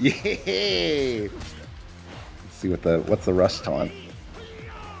 Yay! Let's see what's the rush taunt.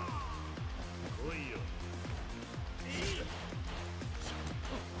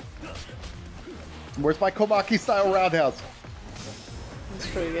 Where's my Komaki style roundhouse? That's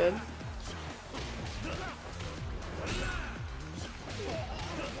pretty good.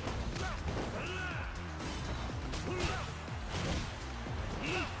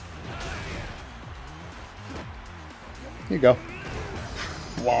 Here you go.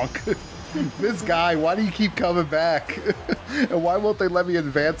 Blanc. This guy, why do you keep coming back? And why won't they let me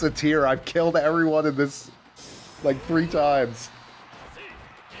advance a tier? I've killed everyone in this like 3 times.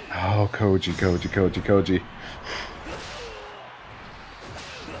 Oh, Koji.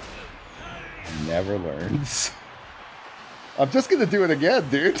 Never learns. I'm just gonna do it again,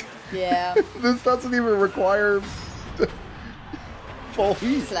 dude. Yeah. This doesn't even require full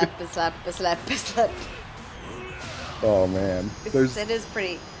heat. Slap, slap, slap, slap. Oh man, It is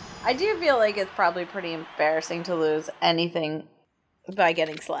pretty. I do feel like it's probably pretty embarrassing to lose anything by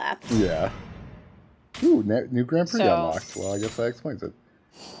getting slapped. Yeah. Ooh, new Grand Prix unlocked. Well, I guess that explains it.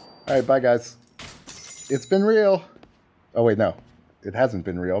 All right, bye guys. It's been real. Oh wait, no, it hasn't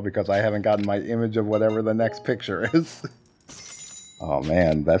been real because I haven't gotten my image of whatever the next picture is. Oh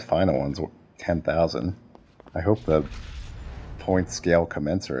man, that final one's 10,000. I hope the points scale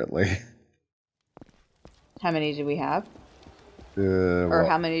commensurately. How many do we have? Or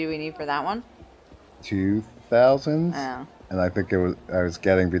how many do we need for that one? 2,000. Oh. And I think I was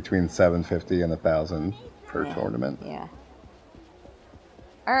getting between 750 and 1,000 per tournament. Yeah.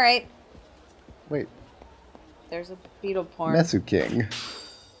 All right. Wait. There's a beetle porn. Mesu King.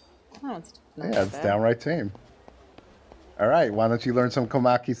 Oh, it's it's downright tame. All right, why don't you learn some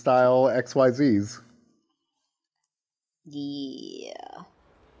Komaki style XYZs? Yeah.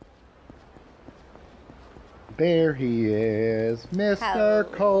 There he is, Mr.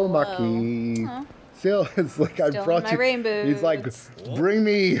 Komaki. Huh? Still, it's like I brought my you. rainbows. He's like, bring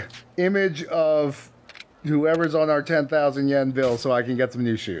me image of whoever's on our 10,000 yen bill so I can get some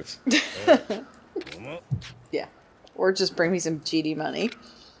new shoes. Yeah. Or just bring me some GD money.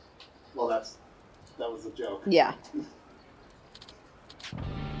 Well, that was a joke. Yeah.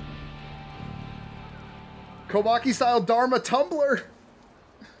 Komaki style Dharma tumbler.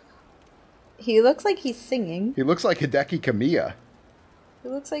 He looks like he's singing. He looks like Hideki Kamiya. He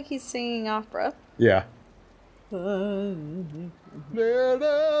looks like he's singing opera. Yeah. Yo,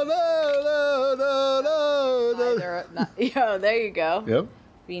 there you go. Yep.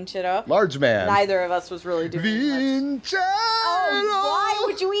 Vincero. Large man. Neither of us was really doing much. Vincero. Oh, why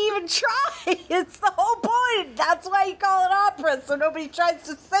would you even try? It's the whole point. That's why you call it opera, so nobody tries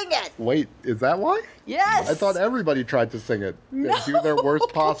to sing it. Wait, is that why? Yes. I thought everybody tried to sing it. No. Do their worst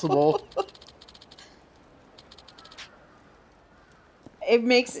possible.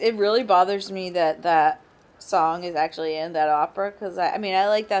 It really bothers me that that song is actually in that opera, because I mean I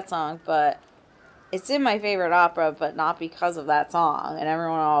like that song, but it's in my favorite opera, but not because of that song. And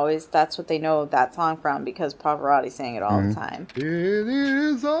everyone always, that's what they know that song from, because Pavarotti sang it all the time. It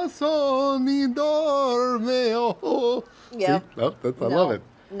is a sunny dormeo. Yep. See? Oh, I love it.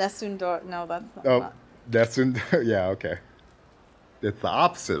 Nessun no, that's not. Oh, Nessun. Yeah, okay. It's the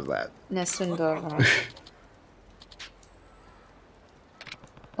opposite of that. Nessun Dorma.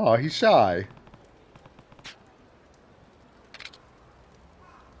 Oh, he's shy.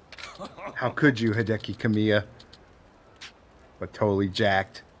 How could you, Hideki Kamiya? But totally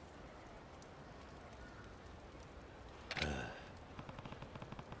jacked.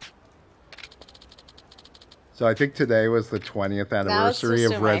 So I think today was the 20th anniversary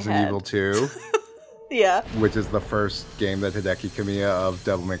of Resident Evil 2. Yeah. Which is the first game that Hideki Kamiya of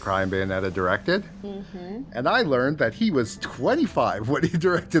Devil May Cry and Bayonetta directed. Mm-hmm. And I learned that he was 25 when he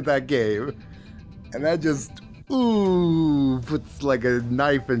directed that game. And that just, ooh, puts like a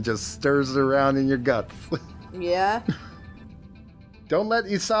knife and just stirs it around in your guts. Yeah. Don't let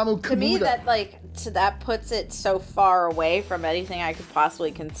Isamu Kamuda... To me, that puts it so far away from anything I could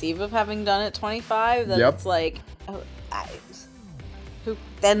possibly conceive of having done at 25 that It's like,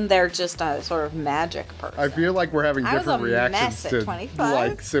 then they're just a sort of magic person. I feel like we're having different reactions to 25.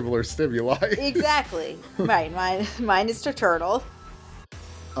 like similar stimuli. Exactly. Right. Mine is to turtle.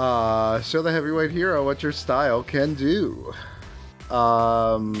 Show the heavyweight hero what your style can do.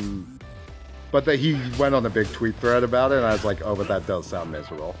 But that he went on a big tweet thread about it, and I was like, oh, but that does sound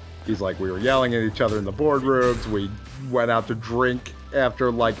miserable. He's like, we were yelling at each other in the boardrooms. We went out to drink after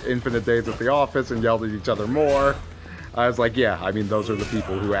like infinite days at the office and yelled at each other more. I was like, yeah, I mean, those are the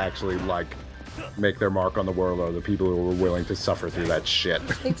people who actually like make their mark on the world, or the people who were willing to suffer through that shit.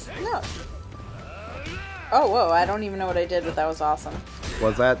 No. Oh, whoa, I don't even know what I did, but that was awesome.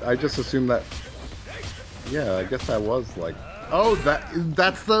 Was that? I just assumed that... Yeah, I guess that was like... Oh,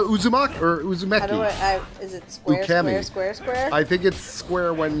 that's the Uzumaki, or Uzumeki. How do is it square, Ukemi. square? I think it's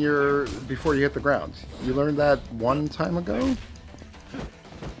square when before you hit the ground. You learned that one time ago?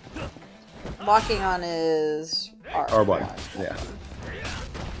 Walking on is R1, yeah.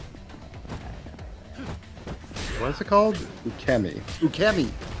 What is it called?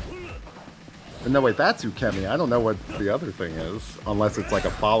 Ukemi. No, wait, that's Ukemi. I don't know what the other thing is, unless it's like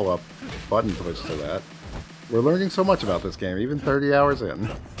a follow-up button push to that. We're learning so much about this game, even 30 hours in.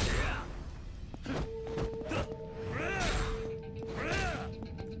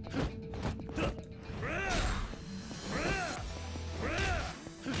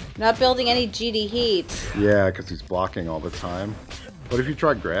 Not building any GD heat. Yeah, because he's blocking all the time. What if you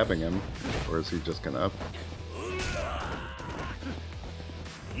try grabbing him? Or is he just gonna...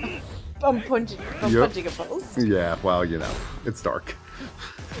 I'm punching a post. Yeah, well, you know, it's dark.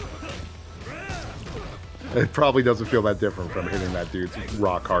 It probably doesn't feel that different from hitting that dude's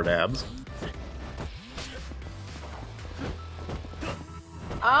rock hard abs.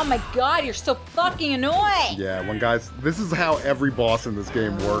 Oh my god, you're so fucking annoying! Yeah, when guys, this is how every boss in this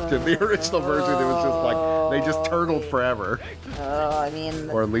game worked. In the original version, it was just like, they just turtled forever. Oh, I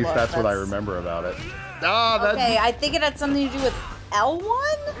mean... Or at least that's what I remember about it. Ah, okay, I think it had something to do with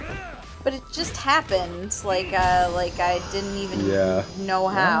L1? But it just happened, like I didn't even know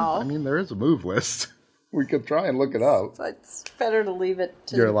how. Well, I mean, there is a move list. We could try and look it up. So it's better to leave it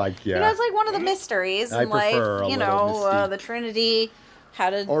to... You're like, yeah. You know, it's like one of the mysteries in life. You know, the Trinity... How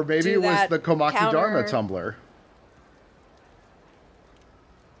to or maybe it was the Komaki Dharma tumbler.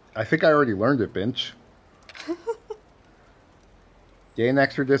 I think I already learned it, Binch. Gain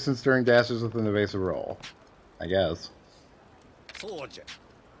extra distance during dashes with an evasive roll. I guess. Soldier.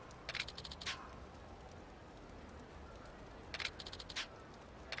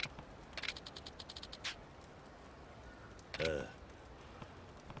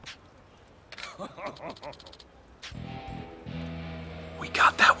 We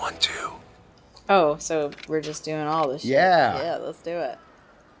got that one too. Oh, so we're just doing all this shit. Yeah. Yeah, let's do it.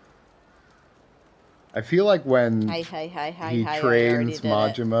 I feel like when he I trains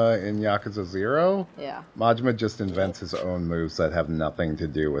Majima in Yakuza 0, yeah, Majima just invents his own moves that have nothing to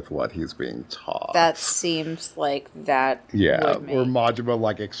do with what he's being taught. That seems like that. Yeah, or Majima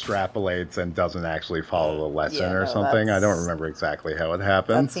like extrapolates and doesn't actually follow the lesson or something. I don't remember exactly how it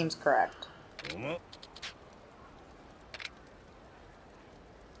happened. That seems correct.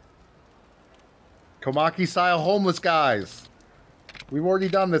 Komaki style homeless guys. We've already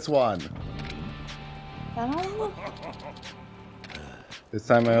done this one. This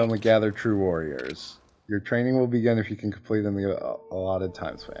time I only gather true warriors. Your training will begin if you can complete in the allotted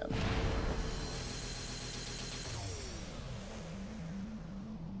time span.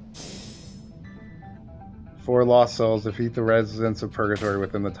 Four lost souls defeat the residents of Purgatory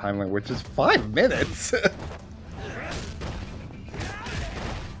within the time limit, which is 5 minutes.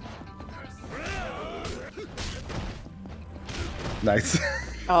 Nice.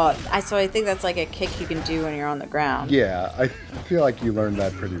 Oh, so I think that's like a kick you can do when you're on the ground. Yeah, I feel like you learned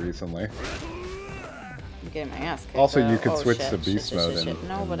that pretty recently. I'm getting my ass kicked. Also, you could switch to beast mode.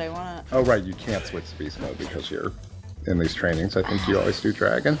 No, but I want to... Oh, right, you can't switch to beast mode because you're in these trainings. I think you always do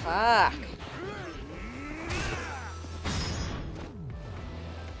dragon. Fuck.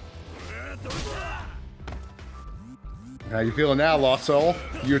 How you feeling now, Lost Soul?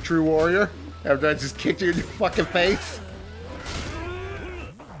 You a true warrior? After I just kicked you in your fucking face?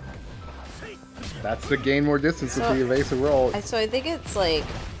 That's the gain more distance with the evasive roll. So I think it's like...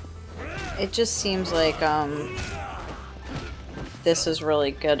 It just seems like, this is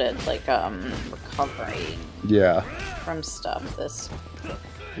really good at, like, recovering. Yeah. From stuff, this...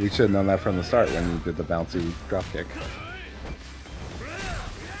 We should have known that from the start when you did the bouncy dropkick.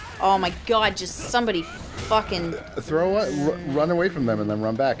 Oh my god, just somebody fucking... Throw it, run away from them and then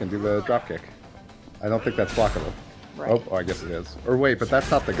run back and do the dropkick. I don't think that's blockable. Right. Oh, I guess it is. Or wait, but that's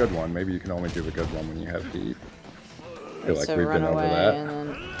not the good one. Maybe you can only do the good one when you have heat. I feel like we've been over that. And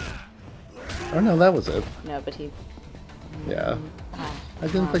then... Oh no, that was it. No, but he... Yeah. I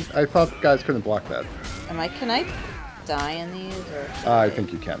didn't think... I thought guys couldn't block that. Can I die in these? Or I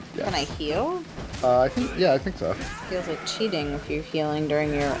think you can, yeah. Can I heal? I think so. It feels like cheating if you're healing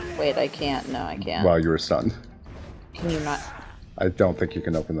during your... Wait, I can't. No, I can't. While you were stunned. Can you not? I don't think you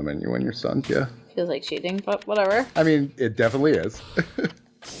can open the menu when you're stunned, yeah. Feels like cheating, but whatever. I mean, it definitely is.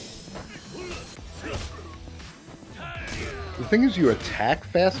 The thing is, you attack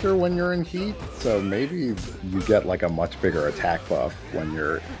faster when you're in heat, so maybe you get like a much bigger attack buff when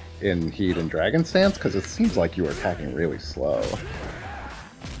you're in heat and dragon stance, because it seems like you were attacking really slow.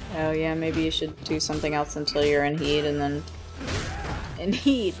 Oh yeah, maybe you should do something else until you're in heat, and then... In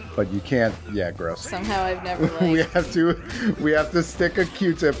heat. But you can't, yeah, gross. Somehow I've never, like... we have to stick a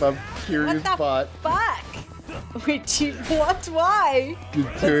Q-tip up Kiryu's butt. What the fuck? Wait, what? Why?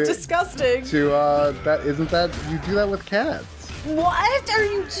 That's disgusting. Isn't that, you do that with cats. What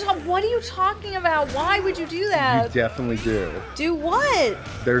are you talking about? Why would you do that? You definitely do. Do what?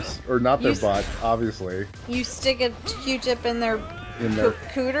 Not their butt, obviously. You stick a Q-tip in their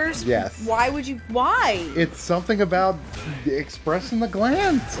cooters? Yes. Why would you? Why? It's something about expressing the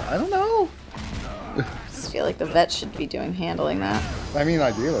glands. I don't know. I just feel like the vet should be handling that. I mean,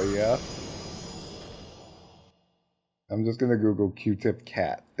 ideally, yeah. I'm just gonna Google Q-tip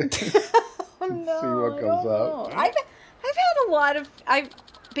cat. Oh, no, see what comes up. I've had a lot of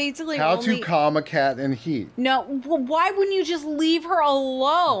basically How only... to calm a cat in heat. No, well, why wouldn't you just leave her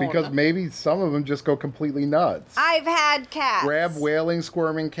alone? Because maybe some of them just go completely nuts. I've had cats. Grab wailing,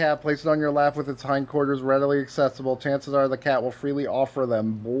 squirming cat, place it on your lap with its hindquarters readily accessible. Chances are the cat will freely offer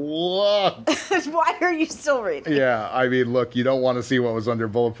them blood. Why are you still reading? Yeah, I mean, look, you don't want to see what was under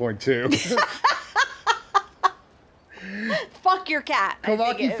bullet point 2. Fuck your cat.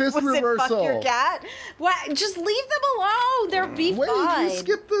 Kawaki fist was reversal. It fuck your cat? What? Just leave them alone. They'll be fine. Wait, you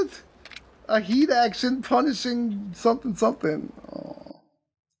skipped a heat action punishing something. Oh.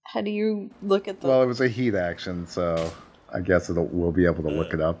 How do you look at the... Well, it was a heat action, so I guess we'll be able to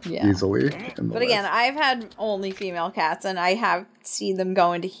look it up easily. But again, I've had only female cats, and I have seen them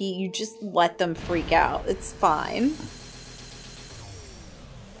go into heat. You just let them freak out. It's fine.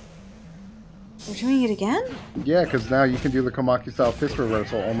 We're doing it again? Yeah, because now you can do the Komaki style fist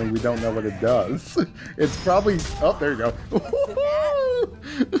reversal, only we don't know what it does. It's probably... Oh, there you go.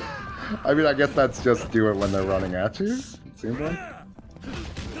 I mean, I guess that's just do it when they're running at you, it seems like.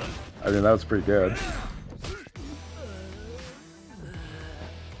 I mean, that was pretty good.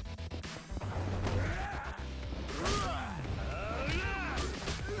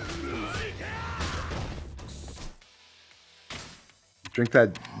 Drink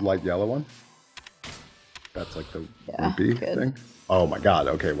that light yellow one. That's like the rupee thing. Oh my god,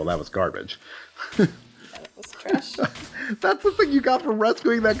 okay, well that was garbage. That was trash. That's the thing you got for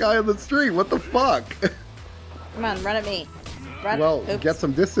rescuing that guy on the street. What the fuck? Come on, run at me. Run. Well, Oops. get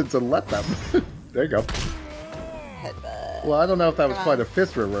some distance and let them. There you go. Headbutt. Well, I don't know if that was quite a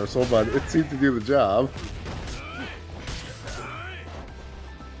fist reversal, but it seemed to do the job.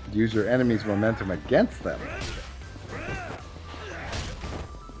 Use your enemy's momentum against them.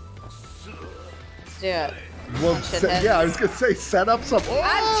 Let's do it. Well, yeah, I was going to say, set up some... Oh!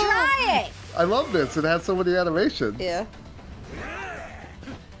 I'm trying! I love this. It has so many animations. Yeah.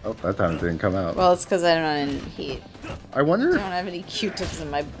 Oh, that time it didn't come out. Well, it's because I don't have any heat. I wonder I if... don't have any Q-tips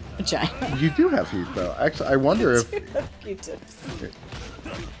in my vagina. You do have heat, though. Actually, I wonder if... Q-tips.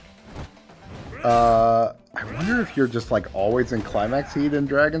 I wonder if you're just, like, always in climax heat in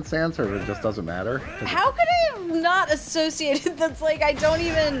Dragon Stance, or if it just doesn't matter. How could I have not associated that's like, I don't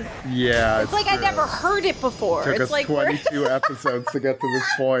even... Yeah, it's like I never heard it before. It took it's us like 22 episodes to get to this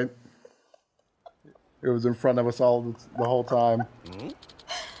point. It was in front of us all the whole time.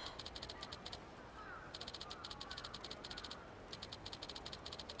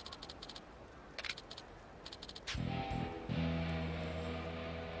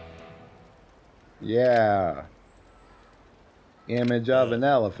 Yeah. Image of an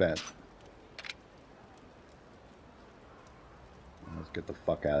elephant. Let's get the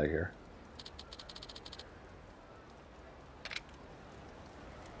fuck out of here.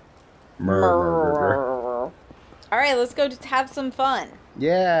 All right, let's go have some fun.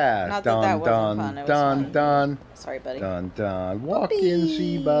 Yeah. Not that that wasn't fun. It was fun. Dun. Sorry, buddy. Dun. Walk in,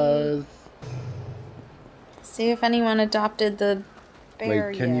 Shebas. See if anyone adopted the bear.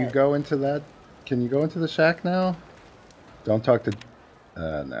 Wait, can you go into that? Can you go into the shack now? Don't talk to...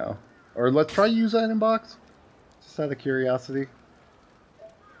 no. Or let's try use item box. Just out of curiosity.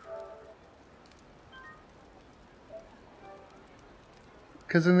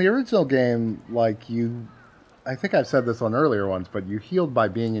 Because in the original game, like, you... I think I've said this on earlier ones, but you healed by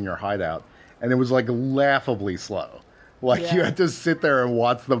being in your hideout. And it was, like, laughably slow. Like, you had to sit there and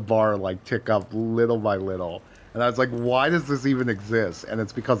watch the bar, like, tick up little by little. And I was like, why does this even exist? And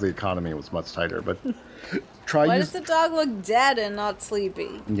it's because the economy was much tighter. But Why does the dog look dead and not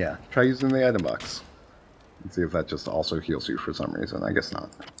sleepy? Yeah, try using the item box. And see if that just also heals you for some reason. I guess not.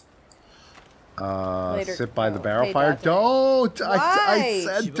 Sit by the barrel fire. Date. Don't! Why? I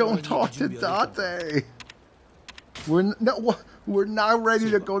said don't talk to Date. We're not ready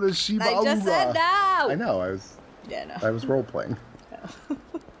to go to Shiba I just said no! I know, I was role-playing. No.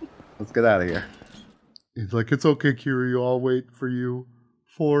 Let's get out of here. He's like, it's okay, Kiryu, I'll wait for you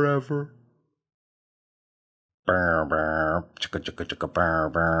forever. Chicka chicka chicka burr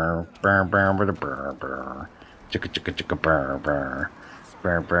burr burr burr burr burr burr chicka chicka chicka burr burr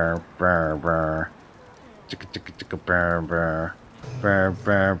burr burr burr burr chicka chicka chicka burr burr burr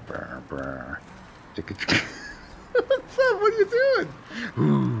burr burr burr chicka chicka. What's up? What are you doing?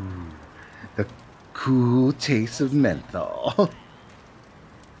 Ooh, the cool taste of menthol.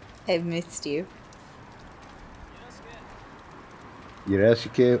 I've missed you.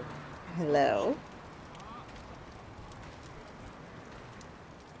 Yoroshiku. Hello.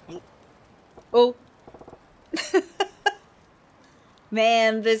 Oh.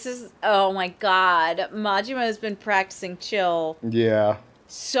 Man, this is... Oh my god. Majima has been practicing chill Yeah.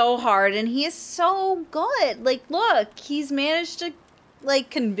 so hard, and he is so good. Like, look, he's managed to like,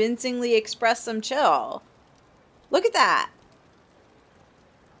 convincingly express some chill. Look at that.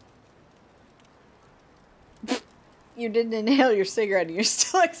 You didn't inhale your cigarette and you're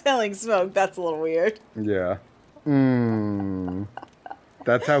still exhaling smoke. That's a little weird. Yeah.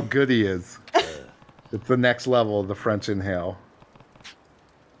 That's how good he is. It's the next level of the French inhale.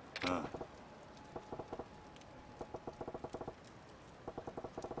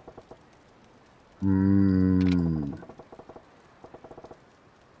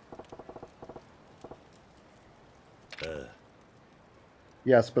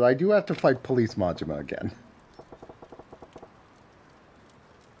 Yes, but I do have to fight Police Majima again.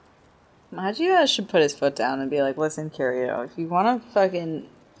 Majima should put his foot down and be like, listen, Kiryu, if you want to fucking...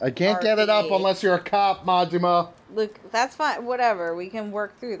 I can't get it up unless you're a cop, Majima. Look, that's fine. Whatever. We can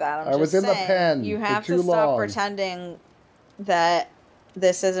work through that. I was in the pen you for have too to stop long. pretending that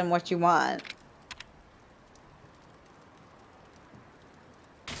this isn't what you want.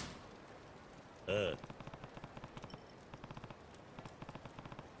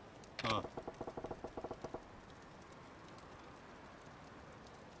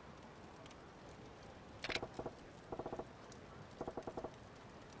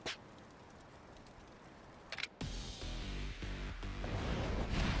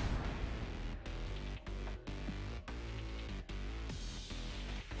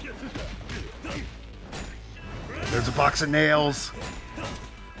 There's a box of nails.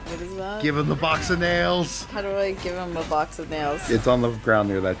 What is that? Give him the box of nails. How do I give him a box of nails? It's on the ground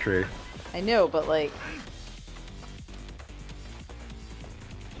near that tree. I know, but like...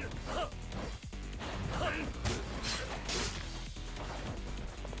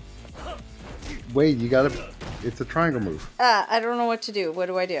 Wait, you gotta... It's a triangle move. I don't know what to do. What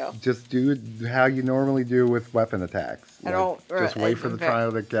do I do? Just do how you normally do with weapon attacks. I don't... Just wait for the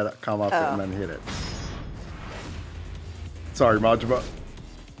triangle to come up and then hit it. Sorry, Majima.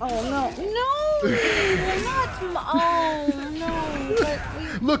 Oh, no. No! Oh,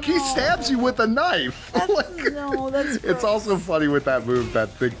 no. Look, he stabs you with a knife. That's It's gross. also funny with that move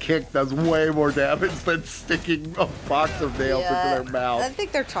that the kick does way more damage than sticking a box of nails into their mouth. I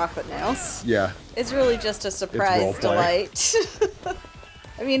think they're chocolate nails. Yeah. It's really just a surprise delight.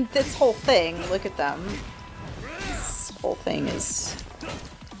 I mean, this whole thing, look at them. This whole thing is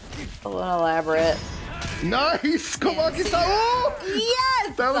a little elaborate. Nice! Komaki-san! Oh!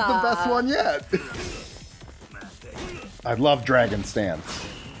 Yes! That was the best one yet. I love dragon stance.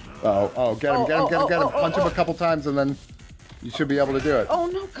 Oh, get him, get him. Punch him a couple times and then you should be able to do it. Oh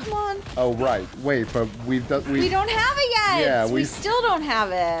no, come on. Oh, right. Wait, but we don't have it yet. Yeah, we still don't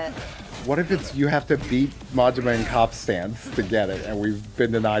have it. What if it's you have to beat Majima in cop stance to get it, and we've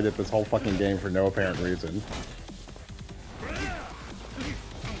been denied it this whole fucking game for no apparent reason?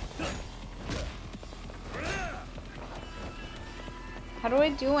 How do I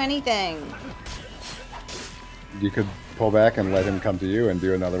do anything? You could pull back and let him come to you and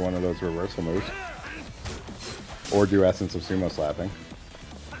do another one of those reversal moves. Or do Essence of Sumo Slapping.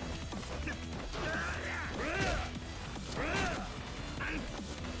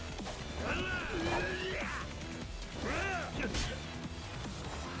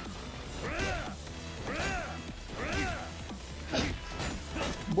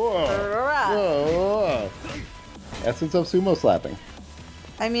 Whoa. Whoa. Essence of Sumo Slapping.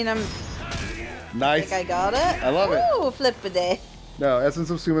 I mean, Nice. I think I got it. I love it. Ooh, flip a day. No, Essence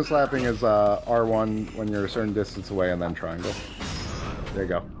of Sumo Slapping is R1 when you're a certain distance away and then triangle. There you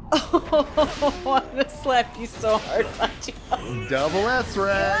go. Oh, I want to slap you so hard, Macho. Double S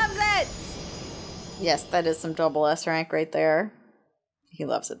rank. He loves it. Yes, that is some double S rank right there. He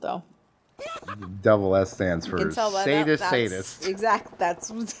loves it though. Double S stands for sadist. Exactly.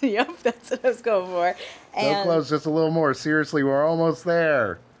 That's yep. That's what I was going for. So close, just a little more. Seriously, we're almost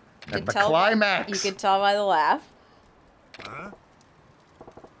there. At the climax. You could tell by the laugh. Huh?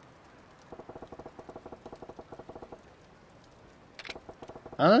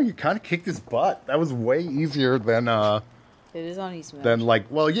 I don't know. You kind of kicked his butt. That was way easier than It is on easy mode. than like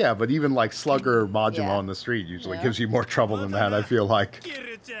yeah, but even like Slugger or Majima Yeah. on the street usually gives you more trouble than that. I feel like.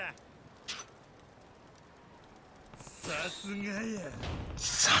 Sasugaya.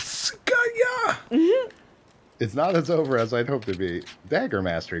 It's not as over as I'd hoped to be. Dagger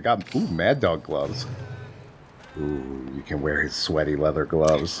Mastery got Mad Dog gloves. Ooh, you can wear his sweaty leather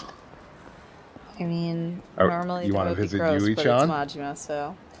gloves. I mean, Oh, normally you that wanna would be visit gross, Yui but Chan? it's Majima,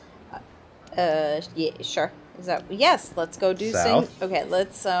 so. Yeah, sure. Is that yes? Let's go do South? sing. Okay,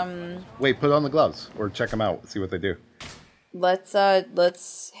 let's Wait, put on the gloves or check them out. See what they do. let's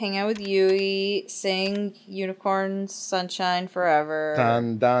hang out with Yui, sing Unicorns Sunshine Forever,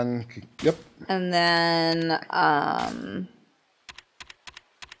 Dun. Yep. and then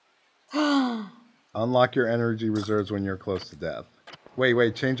Unlock your energy reserves when you're close to death.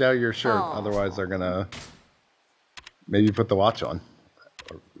 Wait, change out your shirt. Oh. Otherwise, they're gonna maybe put the watch on.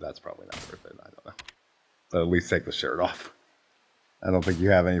 Or that's probably not worth it. I don't know. But at least take the shirt off. I don't think you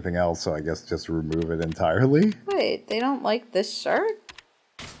have anything else, so I guess just remove it entirely. Wait, they don't like this shirt?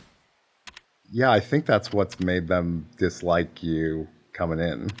 Yeah, I think that's what's made them dislike you coming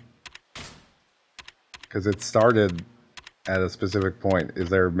in. Because it started at a specific point. Is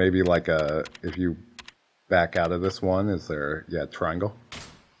there maybe like a, if you back out of this one, is there, yeah, triangle?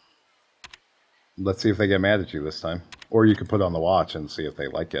 Let's see if they get mad at you this time. Or you could put on the watch and see if they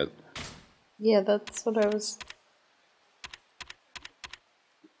like it. Yeah, that's what I was...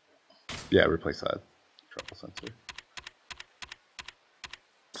 Yeah, replace that. Trouble sensor.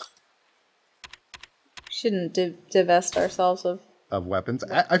 Shouldn't divest ourselves of weapons.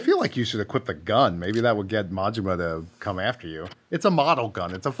 I feel like you should equip the gun. Maybe that would get Majima to come after you. It's a model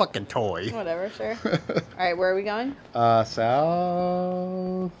gun. It's a fucking toy. Whatever, sure. Alright, where are we going?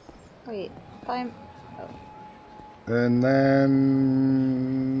 South. Wait, I'm... Oh. And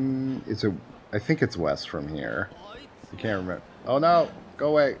then... I think it's west from here. I can't remember. Oh no! Go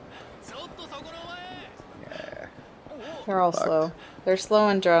away! Yeah. They're all slow. They're slow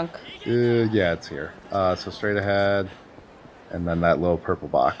and drunk. Yeah, it's here. So straight ahead. And then that little purple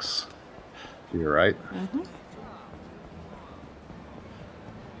box. To your right. Mm-hmm.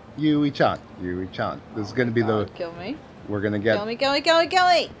 Yui-chan. This is going to be the... Kill me. We're going to get... Kill me!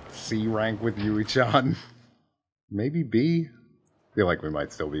 C rank with Yui-chan. Maybe B? I feel like we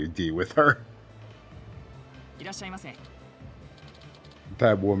might still be D with her.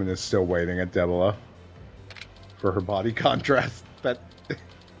 That woman is still waiting at Debola for her body contrast. That...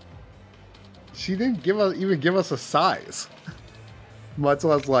 She didn't even give us a size. Much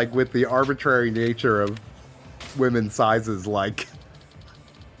less like with the arbitrary nature of women's sizes, like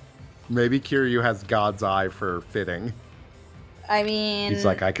maybe Kiryu has God's eye for fitting. I mean, he's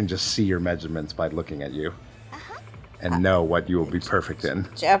like, I can just see your measurements by looking at you and know what you will be perfect in.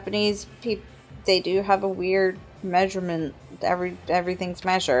 Japanese people, they do have a weird measurement. Everything's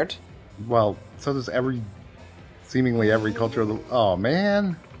measured. Well, so does seemingly every culture of the... Oh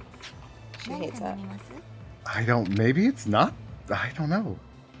man, she hates that. Maybe it's not. I don't know.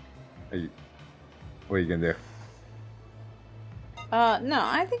 What are you gonna do? No,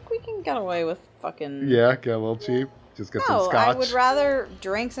 I think we can get away with fucking... Yeah, get a little cheap. Just get some scotch. I would rather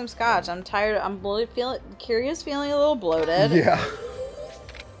drink some scotch. I'm tired. I'm curious, feeling a little bloated. Yeah.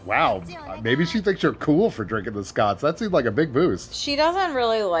 Wow. Maybe she thinks you're cool for drinking the scotch. That seems like a big boost. She doesn't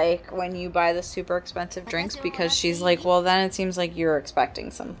really like when you buy the super expensive drinks because she's like, well, then it seems like you're expecting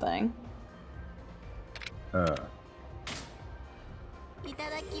something. Nice.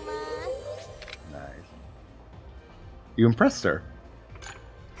 You impressed her.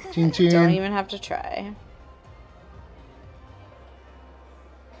 Chin chin. Don't even have to try.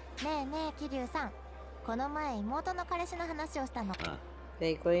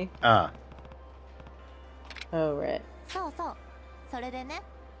 Vaguely. Ah. Oh, right. How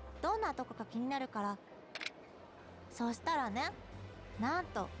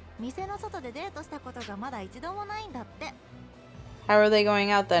are they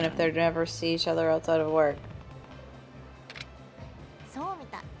going out then if they never see each other outside of work?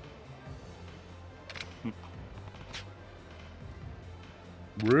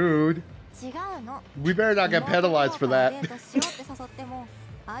 Rude. We better not get penalized for that.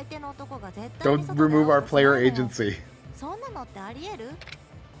 Don't remove our player agency.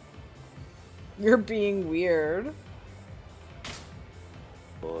 You're being weird.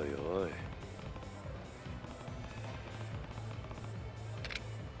 Oi, oi.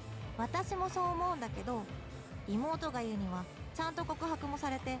 私もそう思うんだけど、妹が言うにはちゃんと告白も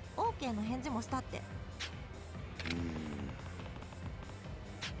されて OK の返事もしたって。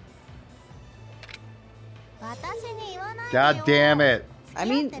私に言わないでよ。 God damn it. I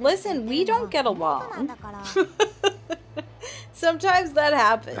mean, listen, we don't get along. Sometimes that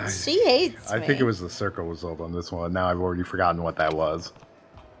happens. She hates me. I think it was the circle result on this one. Now I've already forgotten what that was.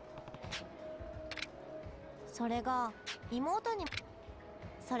 それが妹に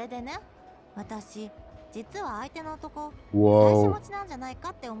それでね、私実は相手の男最初持ちなんじゃないか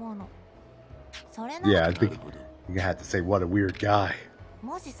って思うの。それなら Yeah, I think you had to say what a weird guy.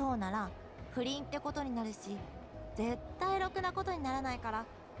 もしそうなら不倫ってことになるし、絶対ろくなことにならないから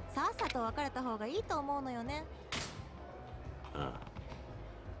さっさと別れた方がいいと思うのよね。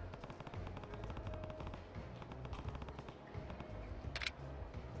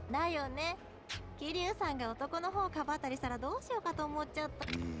だよね。桐生さんが男の方をかばったりしたらどうしようかと思っちゃった。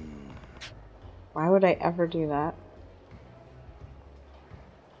Why would I ever do that?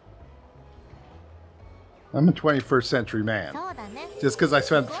 I'm a 21st century man. そうだね Just because I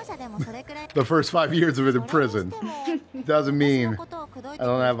既 spent 婚者でもそれくらい the first 5 years of it in それにして prison も doesn't 私 mean のことを口説いて I くる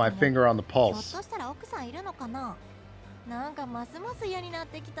don't 人 have my も finger on the ひょっ pulse. としたら奥さんいるのかななんかますます嫌になっ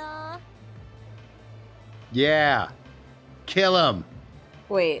てきた Yeah. Kill him.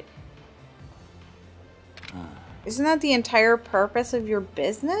 Wait. Isn't that the entire purpose of your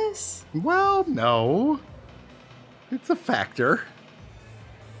business? Well, no. It's a factor.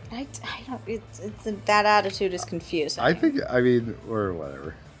 I don't. It's that attitude is confusing. I think, I mean, or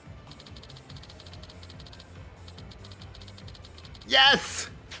whatever. Yes!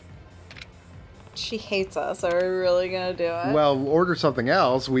 She hates us. Are we really gonna do it? Well, order something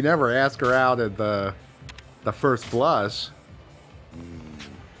else. We never ask her out at the first blush.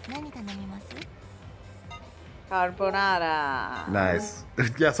 何頼みます Carbonara. Nice.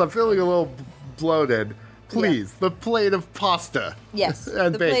 Yes, I'm feeling a little bloated. Please, the plate of pasta. Yes,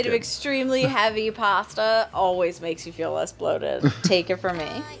 And the plate of bacon. extremely heavy pasta always makes you feel less bloated. Take it from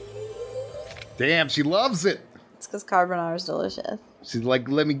me. Damn, she loves it. It's because carbonara is delicious. She's like,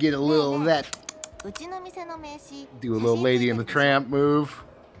 let me get a little of that. うちの店の名刺 Do a little Lady in the Tramp move.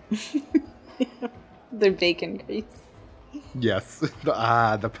 The bacon grease. Yes.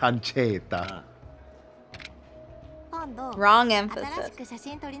 The pancetta. 今度 Wrong 新し emphasis. く写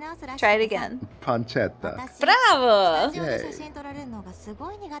真撮り直すらしく Try て it さ again. Pancetta. 私スタ Bravo! ジオで写真撮られるのがす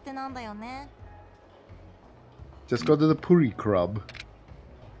ごい苦手なんだよね Just go to the Puri Club.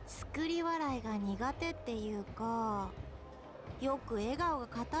 作り笑いが苦手っていうかよく笑顔が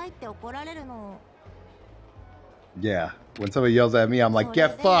硬いって怒られるの Yeah. When somebody yells at me, I'm like,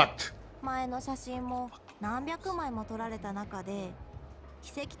 get fucked. 前の写真も何百枚も撮られた中で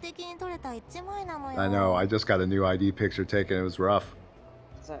奇跡的に撮れた1枚なのよ I know. I just got a new ID picture taken. It was rough.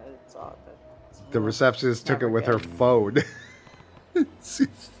 It's all The receptionist took it with her phone. It's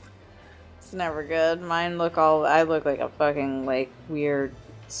never good. Mine look all. I look like a fucking like weird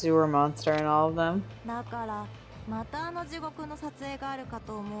sewer monster in all of them. だからまたあの地獄の撮影があるか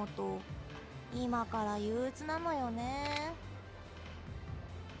と思うと今から憂鬱なのよね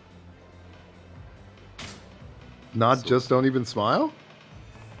Not just don't even smile?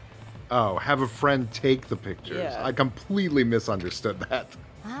 Oh, have a friend take the pictures. Yeah. I completely misunderstood that.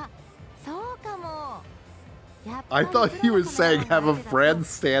 あ、そうかもやっぱ I り thought he was プロ saying のカ have メ a ラマン friend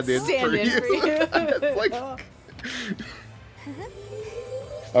stand in Stand for in you. for you. It's like,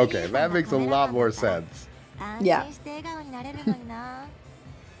 okay, that makes a lot more sense. 安 Yeah. 心して笑顔になれるのにな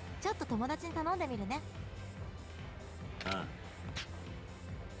ちょっと友達に頼んでみるね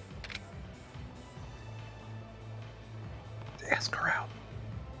Ask her out.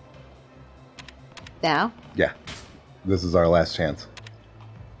 Now? Yeah. This is our last chance.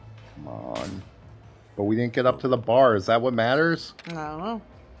 Come on. But we didn't get up to the bar. Is that what matters? I don't know.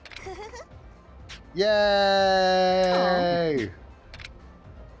 Yay!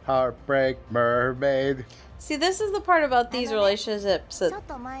 Heartbreak Mermaid. See, this is the part about these relationships ちょ that っ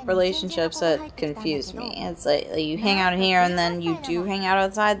と前に relationships 新人の子が入 that ってきたんだけど confuse me. It's like you hang out here and then you do hang out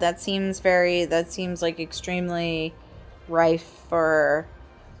outside. That seems like extremely rife for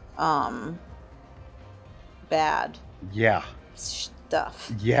bad Yeah.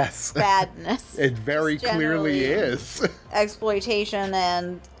 stuff. Yes. Badness. It very Just clearly generally is. Exploitation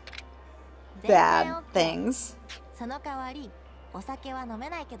and 全然 bad OK things. その代わりお酒は飲め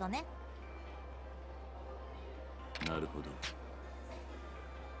ないけどねなるほど。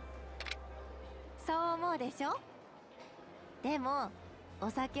そう思うでしょでもお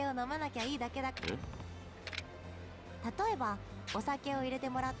酒を飲まなきゃいいだけだ例えばお酒を入れて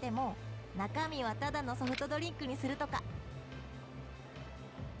もらっても中身はただのソフトドリンクにするとか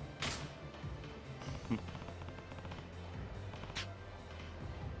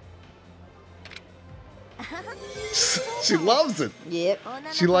She loves it. Yep.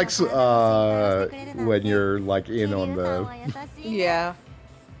 She likes when you're like in on the Yeah.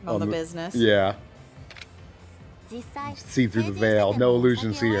 On the the- business. yeah. 実際 See through the 成人して veil. て No もお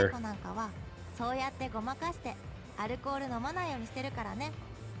illusions 酒弱い here. 子なんかはそうやってごまかしてアルコール飲まないようにしてるからね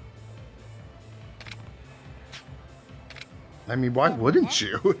I mean, why wouldn't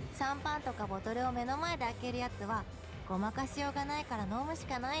you? シャンパンとかボトルを目の前で開けるやつはごまかしようがないから飲むし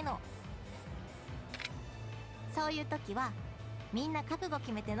かないのそういう時はみんな覚悟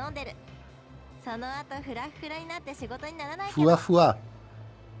決めて飲んでるその後フラフラになって仕事にならないけど Fua fua.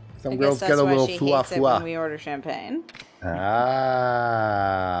 I Some guess girls that's get a why little she fua hates it when fua. we order champagne. Ah.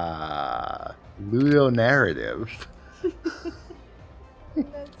 Ludo narrative.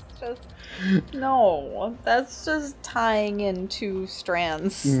 That's just no. That's just tying in two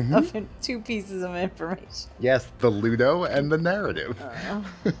strands Mhm. of two pieces of information. Yes, the Ludo and the narrative.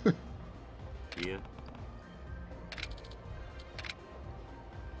 いや、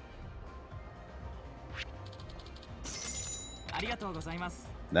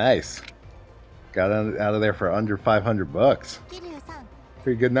Nice. Got out of there for under 500 bucks. 桐生さん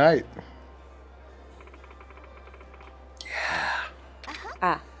Pretty good night.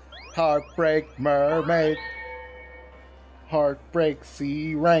 Ah. Heartbreak Mermaid. Heartbreak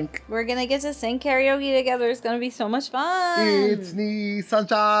C rank. We're gonna get to sing karaoke together. It's gonna be so much fun. It's me,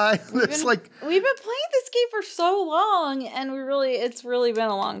 sunshine. It's like we've been playing this game for so long, and it's really been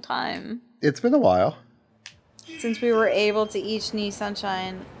a long time it's been a while. since we were able to each knee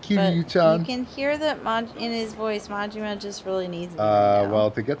sunshine. Kiryu-chan. You can hear that in his voice, Majima just really needs me right now.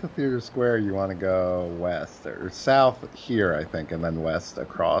 Well, to get to Theater Square, you want to go west or south here, I think, and then west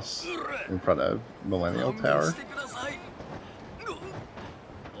across in front of Millennial Tower.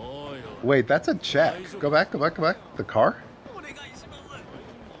 Wait, that's a check. Go back. The car?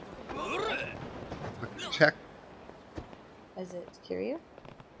 The check. Is it Kiryu?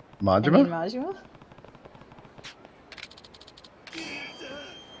 Majima? I mean, Majima?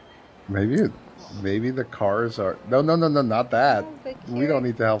 Maybe the cars are... No, not that. No, but We don't Kiryu-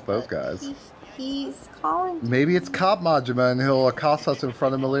 need to help those guys. He's calling. Maybe it's Cop Majima and he'll accost us in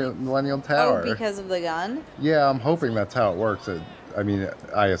front of Millennium Tower. Oh, because of the gun? Yeah, I'm hoping that's how it works. I mean,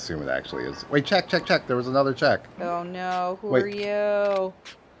 I assume it actually is. Wait, check. There was another check. Oh no, who Wait. are you?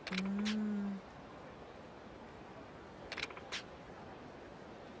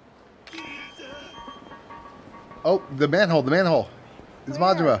 Oh, the manhole. It's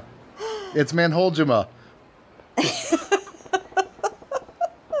Where? Majima. It's Manhole-jima.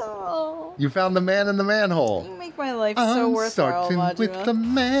 Oh, You found the man in the manhole. you make my life so worthwhile, starting Majima. with the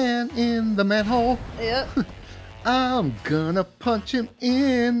man in the manhole. Yep. I'm gonna punch him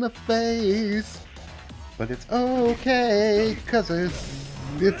in the face. But it's okay, cause it's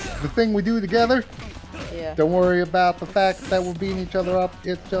the thing we do together. Yeah. Don't worry about the fact that we're beating each other up.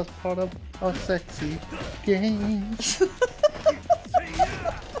 It's just part of our sexy games.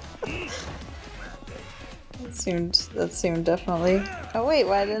 That seemed definitely. Oh wait,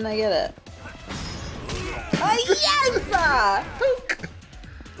 why didn't I get it? Oh yes!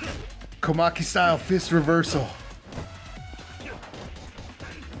 Komaki style fist reversal.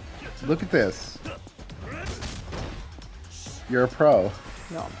 Look at this. You're a pro.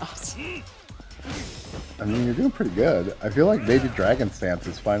 No, I'm not. I mean, you're doing pretty good. I feel like Baby Dragon Stance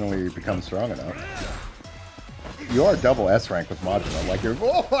has finally become strong enough. You are double S rank with Majima. Like you're.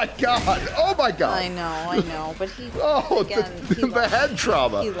 Oh my god! I know, but he. Oh, again, he the loves head it.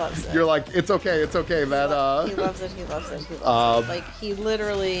 trauma. He loves it. You're like, it's okay. That He loves it. Like he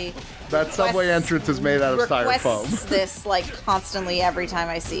literally. that subway entrance is made out of styrofoam. Requests this like constantly every time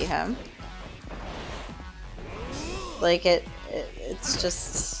I see him. Like it's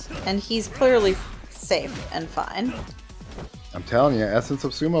just, and he's clearly safe and fine. I'm telling you, essence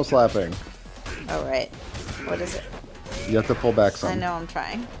of sumo slapping. Oh right, what is it? You have to pull back some. I know I'm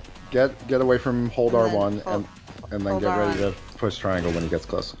trying. Get away from hold And then R1 hold- and then hold get ready R1. to push triangle when he gets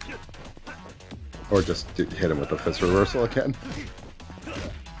close. Or just hit him with the fist reversal again.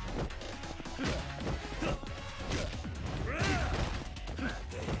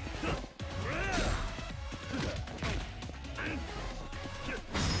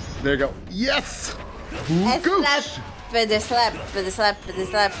 There you go. Yes! Goosh! Slap.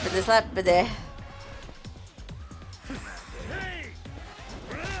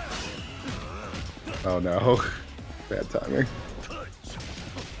 Oh no. Bad timing.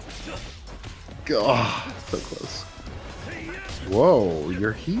 Oh, so close. Whoa,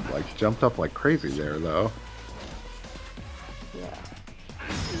 your heat like jumped up like crazy there though. Yeah.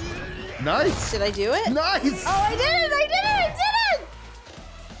 Nice! Did I do it? Nice! Oh, I did it!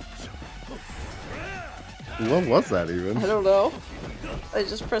 What was that even? I don't know. I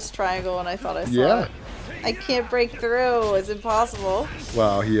just pressed triangle and I thought I saw Yeah. it. I can't break through. It's impossible.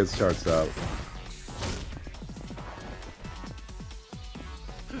 Wow, he is charged up.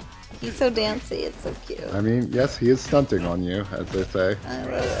 He's so dancy. It's so cute. I mean, yes, he is stunting on you, as they say. I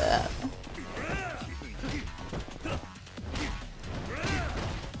love that.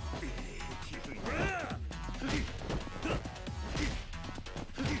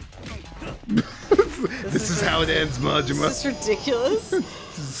 This is how it ends, Majima. This is ridiculous.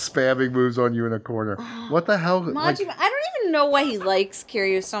 Spamming moves on you in a corner. What the hell? Majima, Like, I don't even know why he likes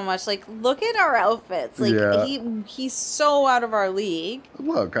Kiryu so much. Like, look at our outfits. Like, Yeah. he's so out of our league.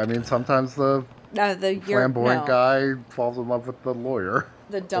 look, I mean, sometimes the The flamboyant guy falls in love with the lawyer.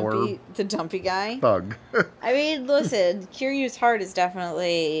 the dumpy guy. Thug. I mean, listen, Kiryu's heart is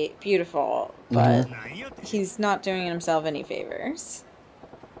definitely beautiful, but he's not doing himself any favors.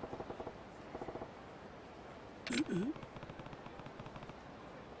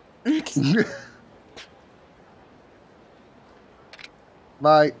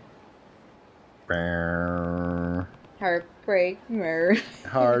 Bye. Brrr. Heartbreak.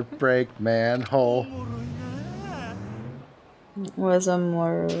 Heartbreak manhole. Was a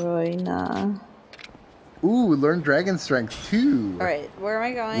Moroina. Ooh, learn Dragon Strength 2. Alright, where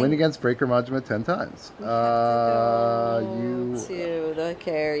am I going? Win against Breaker Majima 10 times. We have to go to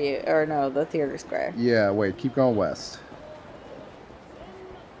the the Theater Square. Yeah, wait, keep going west.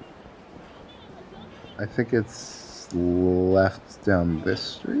 I think it's left down this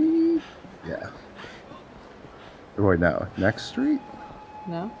street? Yeah. Wait, no. Next street?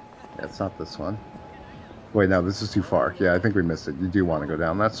 No? Yeah, it's not this one. Wait, no, this is too far. Yeah, I think we missed it. You do want to go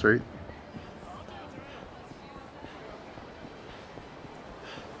down that street?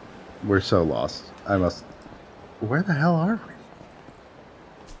 We're so lost. I must... Where the hell are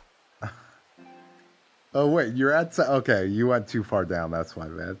we? Oh, wait, you're at... Okay, you went too far down. That's why,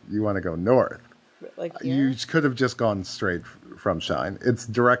 man. You want to go north. Like here? You could have just gone straight from Shine. It's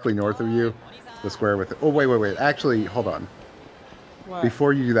directly north of you. The square with it. Oh, wait. Actually, hold on. What?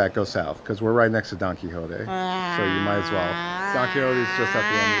 Before you do that, go south, because we're right next to Don Quixote. So you might as well. Don Quixote's just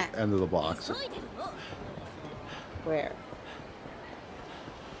at the end of the block. So. Where?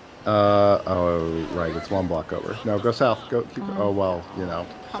 Oh, right. It's one block over. No, go south. Oh, well, you know.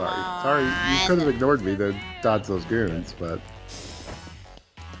 Sorry. You could have ignored me to dodge those goons, but...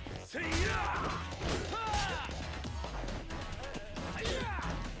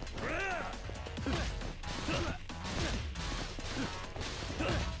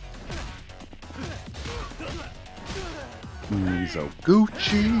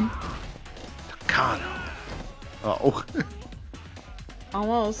 Mizoguchi. Takano. Oh.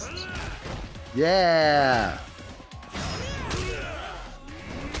 Almost. Yeah.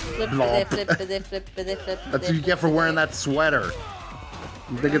 Flip. That's what you get for wearing that sweater.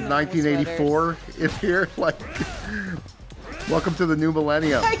 You think it's 1984 in here? Like, welcome to the new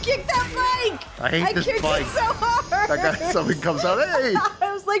millennium. I kicked that bike! I hate this kicked bike. it so hard! That guy, somebody comes out, hey!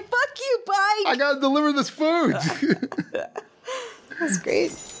 I was like, fuck you, bike! I gotta deliver this food! That's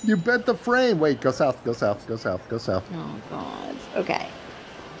great. You bent the frame. Wait, go south. Oh, God. Okay.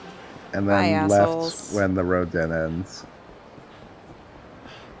 And Bye, then left assholes. when the road then ends.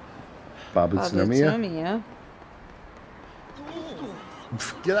 Babutsunomiya?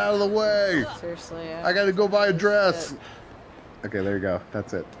 Get out of the way! Seriously, yeah. I gotta go buy a dress! Okay, there you go.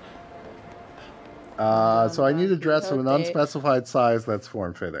 That's it. So I need a dress of an unspecified size that's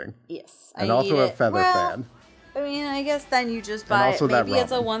form-fitting. Yes. And also a feather fan. I mean, I guess then you just buy it. Maybe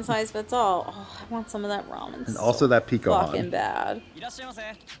it's a one-size-fits-all. Oh, I want some of that ramen. And also that Pico fucking bad.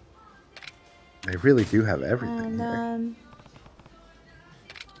 They really do have everything here.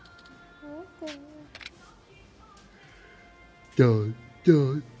 Okay.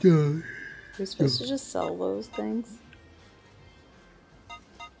 You're supposed to just sell those things.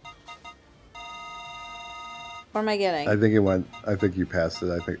 What am I getting? I think it went. I think you passed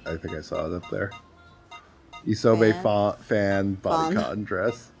it. I think I saw it up there. Isobe fan body cotton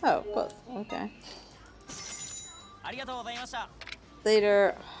dress. Oh, both. Okay.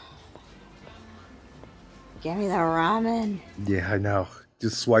 Later. Give me the ramen. Yeah, I know.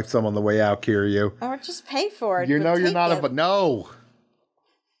 Just swipe some on the way out, Kiryu. Or just pay for it. You know you're not but no.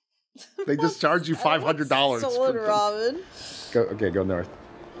 They just charge you $500. Stolen ramen. Go north.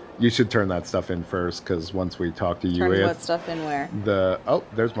 You should turn that stuff in first, because once we talk to you, turn what stuff in where?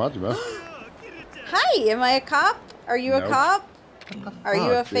 There's Majima. Hi, am I a cop? Are you a cop? Are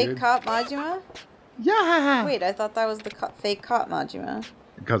you a fake cop, Majima? Yeah. Wait, I thought that was the fake cop, Majima.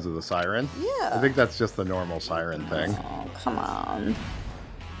 Because of the siren? Yeah. I think that's just the normal siren thing. Oh, come on.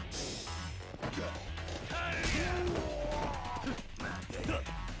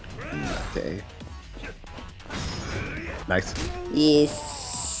 Okay. Nice. Yes.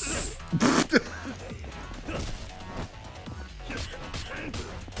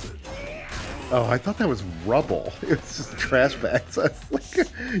 Oh, I thought that was rubble. It's just trash bags. Like,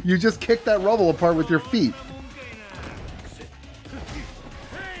 you just kicked that rubble apart with your feet.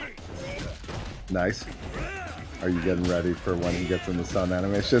 Nice. Are you getting ready for when he gets in the sun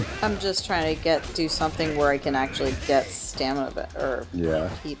animation? I'm just trying to do something where I can actually get stamina back, or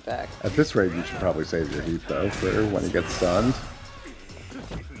heat back. At this rate, you should probably save your heat, though, for when he gets stunned.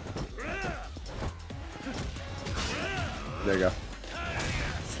 There you go.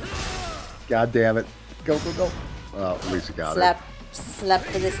 God damn it. Go. Well, at least you got it. Slap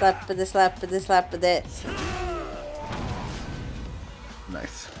with it, slap with it, slap with it, slap with it.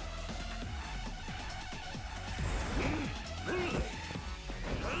 Nice.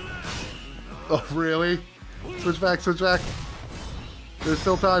 Oh, really? Switch back. There's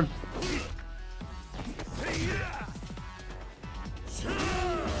still time.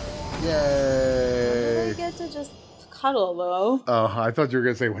 Yay! I get to just cuddle, though. Oh, I thought you were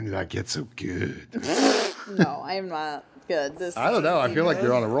gonna say, when did I get so good? No, I'm not good. I don't know. I feel like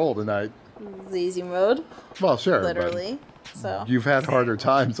you're on a roll tonight. This is easy mode. Well, sure. Literally. So. You've had harder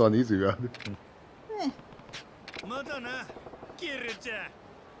times on easy mode.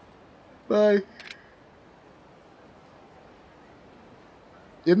 Bye.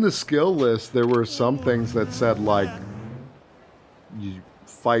 In the skill list, there were some things that said, like, you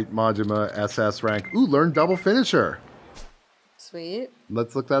fight Majima, SS rank. Ooh, learn double finisher. Sweet.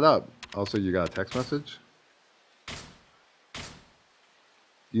 Let's look that up. Also, you got a text message?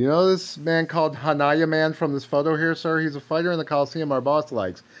 You know this man called Hanaya Man from this photo here, sir? He's a fighter in the Coliseum our boss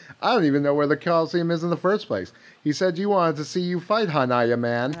likes. I don't even know where the Coliseum is in the first place. He said you wanted to see you fight Hanaya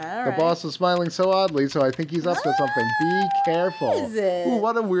Man. The boss is smiling so oddly, so I think he's up to something. Be careful. Is it? Ooh,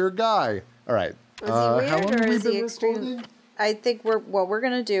 what a weird guy. All right. Is he weird how long or have we is he been extreme? recording? I think what we're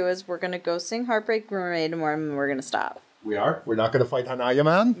gonna do is we're gonna go sing Heartbreak Mermaid and we're gonna stop. We are? We're not going to fight Hanaya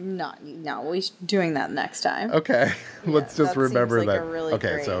Man? No, we're doing that next time. Okay. Let's just that remember seems like that. a really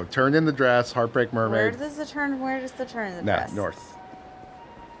Okay, great- so turn in the dress, Heartbreak Mermaid. Where does the turn in the Nah, dress? north.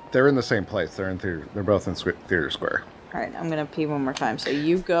 They're in the same place. They're in theater. They're both in Theater Square. All right, I'm gonna pee one more time. So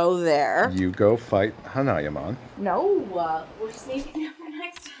you go there. You go fight Hanaya Man. No, we're saving it for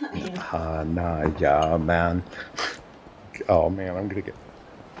next time. Hanaya Man. Oh man, I'm gonna get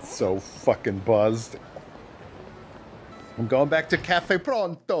so fucking buzzed. I'm going back to Cafe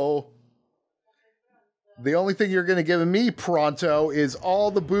Pronto. The only thing you're gonna give me, Pronto, is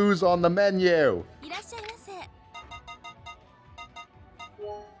all the booze on the menu.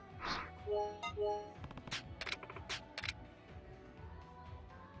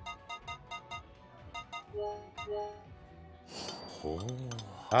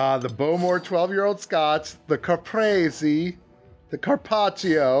 Ah, the Bowmore 12-year-old Scotch, the Caprese, the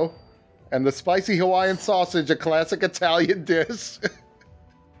Carpaccio, and the spicy Hawaiian sausage, a classic Italian dish.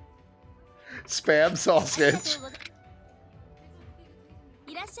 Spam sausage.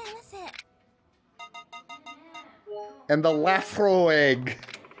 And the Lafro egg.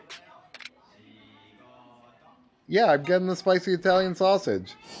 Yeah, I'm getting the spicy Italian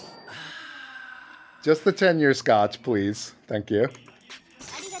sausage. Just the 10-year Scotch, please. Thank you.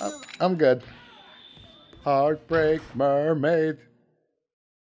 I'm good. Heartbreak Mermaid.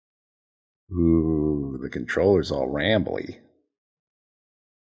 Ooh, the controller's all rambly.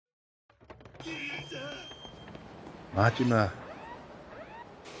 Majima.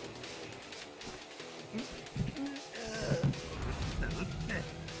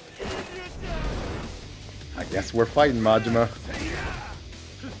 I guess we're fighting, Majima.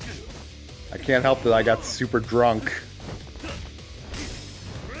 I can't help that I got super drunk.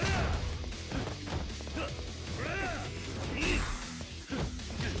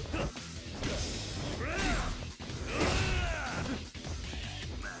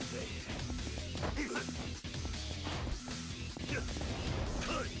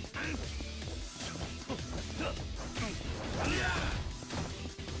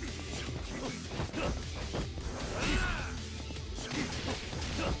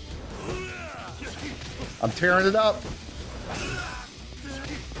 I'm tearing it up.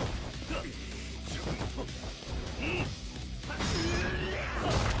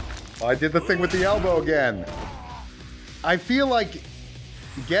 Oh, I did the thing with the elbow again. I feel like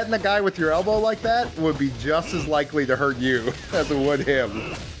getting a guy with your elbow like that would be just as likely to hurt you as it would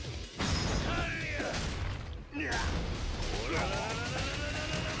him.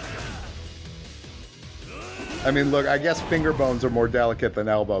 I mean, look, I guess finger bones are more delicate than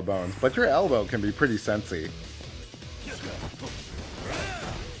elbow bones, but your elbow can be pretty sensy.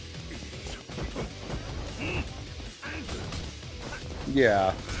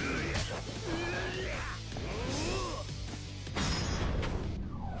 Yeah.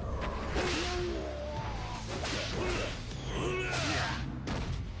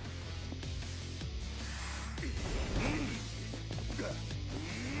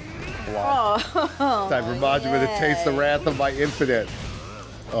 Oh, Time for Majima to taste the wrath of my infinite.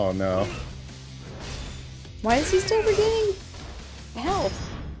 Oh no. Why is he still regaining health?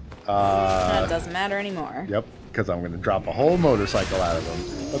 That doesn't matter anymore. Yep, because I'm going to drop a whole motorcycle out of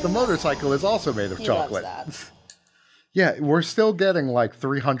him. But the motorcycle is also made of chocolate. Loves that. Yeah, we're still getting like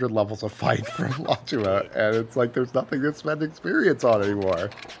 300 levels of fight from Majima, and it's like there's nothing to spend experience on anymore.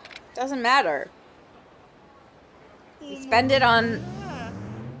 Doesn't matter. Spend it on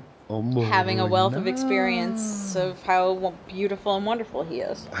having a wealth of experience of how beautiful and wonderful he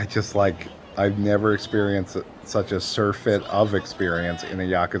is. I just like, I've never experienced such a surfeit of experience in a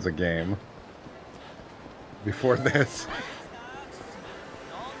Yakuza game before this.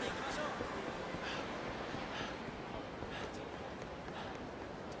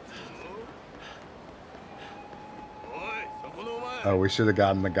 Oh, we should have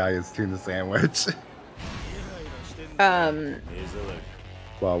gotten the guy his tuna sandwich.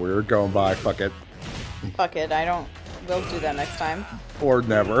 While we were going by, fuck it. Fuck it, we'll do that next time. Or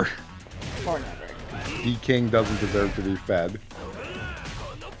never. Or never. D-King doesn't deserve to be fed.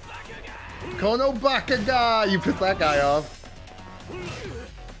 Kono Bakaga! You pissed that guy off.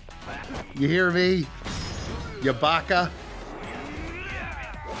 You hear me? You baka?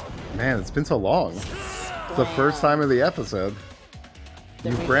 Man, it's been so long. It's the first time of the episode.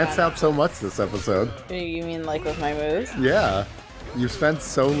 You branched out so much this episode. You mean like with my moves? Yeah. You spent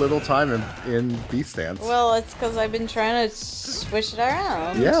so little time in beast stance. Well, it's because I've been trying to switch it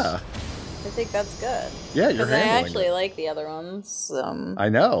around. Yeah. I think that's good. Yeah, you're handling Because I actually it. like the other ones. I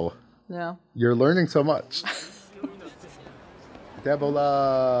know. Yeah. You're learning so much.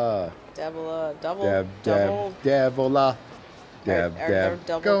 Debola. Double. Debola. Deb.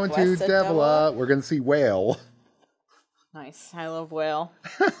 Going to Debola. We're going to see Whale. Nice. I love whale.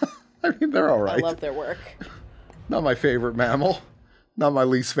 I mean, they're all right. I love their work. Not my favorite mammal. Not my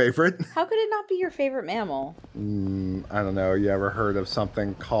least favorite. How could it not be your favorite mammal? I don't know. You ever heard of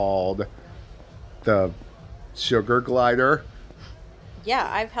something called the sugar glider? Yeah,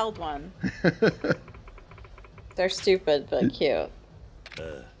 I've held one. They're stupid, but cute.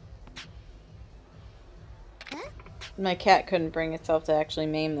 My cat couldn't bring itself to actually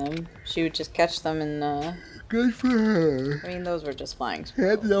maim them. She would just catch them and, Good for her. I mean, those were just flying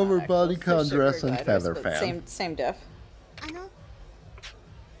Head over body con They're dress sugar and gliders, feather but fan. Same diff.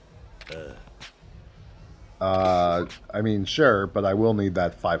 I mean, sure, but I will need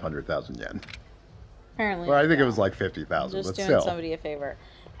that 500,000 yen. Apparently. Well, I think it don't. was like 50,000, Just but doing still. somebody a favor.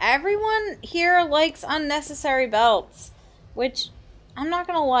 Everyone here likes unnecessary belts, which I'm not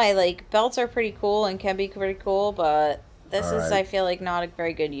gonna lie, like belts are pretty cool and can be pretty cool, but this All is, right. I feel like, not a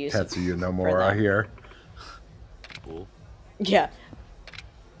very good use. Tetsuya no for more, I them. hear. Yeah.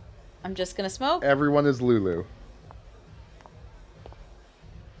 I'm just gonna smoke. Everyone is Lulu.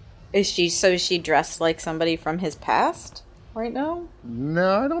 Is she dressed like somebody from his past right now?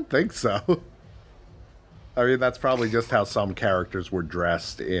 No, I don't think so. I mean, that's probably just how some characters were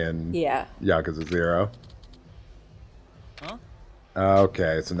dressed in Yeah. Yakuza 0. Huh?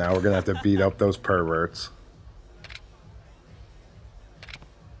 Okay, so now we're gonna have to beat up those perverts.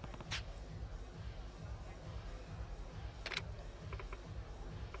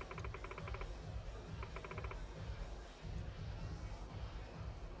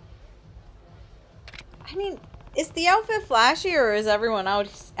 I mean, is the outfit flashy or is everyone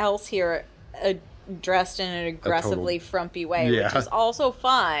else here dressed in an aggressively frumpy way, Yeah. which is also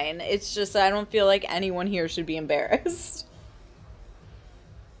fine. It's just I don't feel like anyone here should be embarrassed.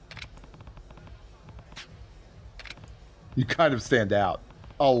 You kind of stand out.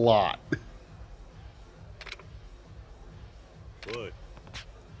 A lot. Good.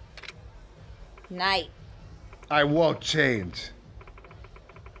 Night. I won't change.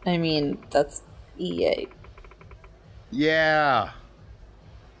 I mean, that's EA. Yeah.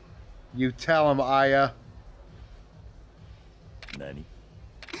 You tell him, Aya. Nani?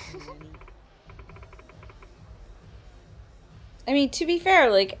 I mean, to be fair,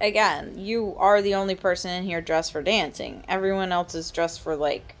 like, again, you are the only person in here dressed for dancing. Everyone else is dressed for,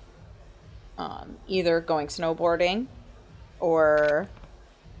 like, either going snowboarding or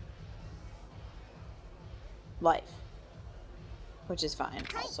life. Which is fine,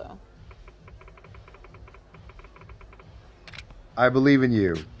 also. I believe in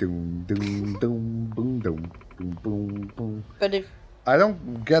you. Doom, doom, doom, boom, doom, boom, boom, boom. But if... I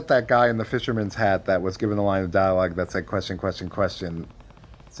don't get that guy in the fisherman's hat that was given a line of dialogue that said question, question, question.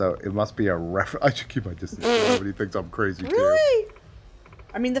 So it must be a reference. I should keep my distance. Nobody thinks I'm crazy, too. Really?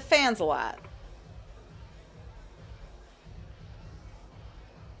 I mean, the fans a lot.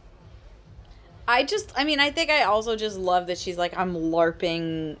 I think I also just love that she's like, I'm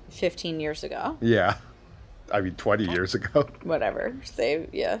LARPing 15 years ago. Yeah. I mean, 20 years ago. Whatever. Say,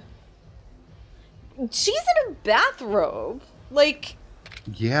 yeah. She's in a bathrobe. Like...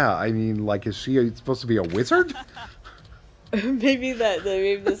 Yeah, I mean, like, is she supposed to be a wizard? maybe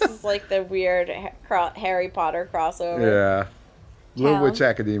this is like the weird Harry Potter crossover. Yeah. Little Count. Witch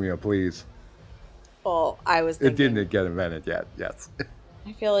Academia, please. Well, I was thinking... It didn't get invented yet, yes.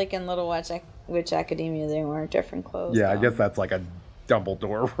 I feel like in Little Witch Academia they wear different clothes. Yeah, I though. guess that's like a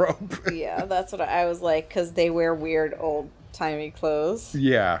Dumbledore robe. Yeah, that's what I was like, because they wear weird old-timey clothes.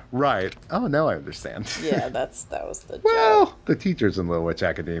 Yeah, right. Oh, now I understand. Yeah, that was the joke. Well, the teachers in Little Witch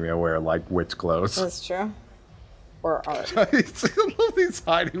Academia wear, like, witch clothes. That's true. Or art. He's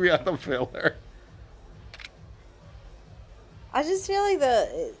hiding behind the filler. I just feel like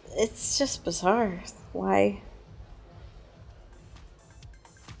it's just bizarre. Why?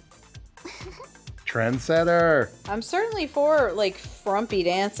 Trendsetter. I'm certainly for, like, frumpy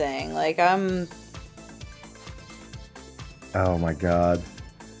dancing. Like, I'm... Oh my god.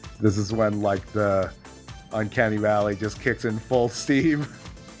 This is when, like, the Uncanny Valley just kicks in full steam.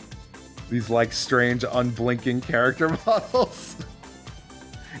 These, like, strange, unblinking character models.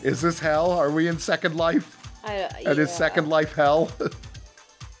 Is this hell? Are we in Second Life? And is Second Life hell?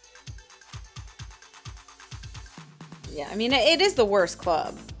 Yeah, I mean, it is the worst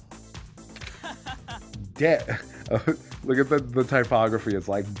club. Look at the typography. It's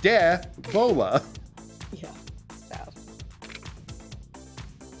like, bola. Yeah, it's bad.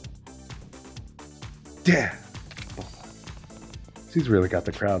 Bola. She's really got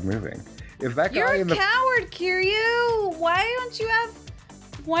the crowd moving. If that guy You're in a coward, Kiryu!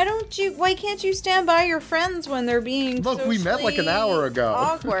 Why can't you stand by your friends when they're being Look, we met like an hour ago.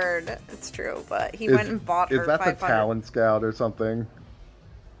 Awkward. It's true, but he went and bought her Is that 500. the talent scout or something?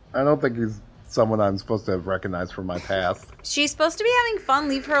 I don't think he's someone I'm supposed to have recognized from my past. She's supposed to be having fun.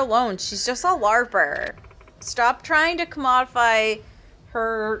 Leave her alone. She's just a LARPer. Stop trying to commodify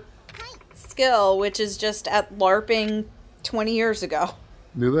her skill, which is just at LARPing 20 years ago.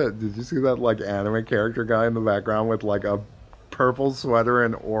 Did you see that like anime character guy in the background with like a purple sweater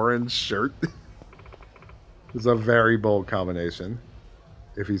and orange shirt? It's a very bold combination.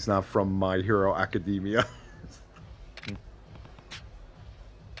 If he's not from My Hero Academia.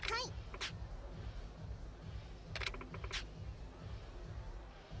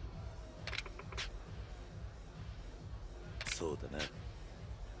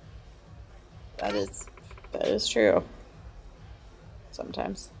 That is true.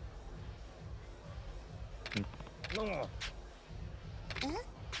 Sometimes.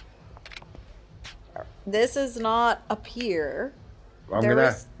 This is not a pier.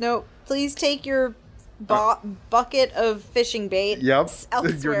 No, please take your bucket of fishing bait. Yep,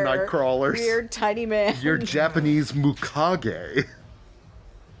 elsewhere. your night crawlers. Weird tiny man. Your Japanese mukage.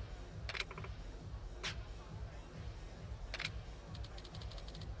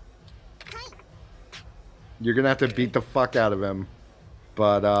 You're gonna have to beat the fuck out of him,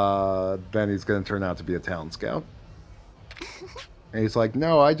 but then he's gonna turn out to be a talent scout. And he's like,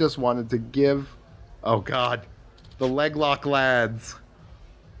 no, I just wanted to give... Oh god, the leg lock lads.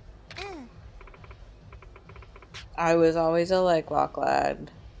 I was always a leg lock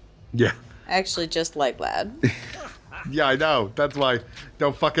lad. Yeah. Actually, just leg lad. Yeah, I know. That's why.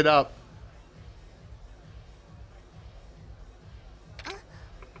 Don't fuck it up.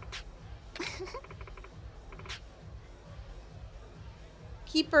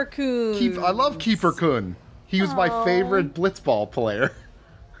 Keeper-kun. I love Keeper-kun. He was my favorite blitzball player.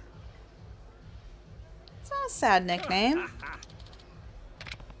 It's not a sad nickname.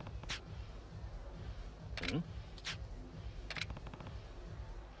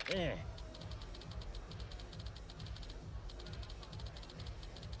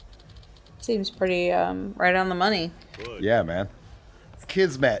 Seems pretty right on the money. Yeah, man.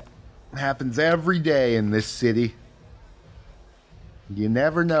 Kismet happens every day in this city. You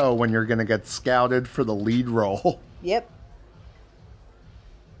never know when you're gonna get scouted for the lead role. Yep.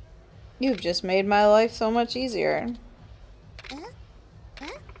 You've just made my life so much easier.